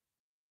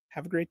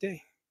have a great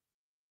day.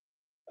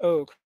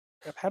 Oh,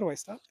 crap. How do I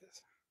stop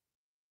this?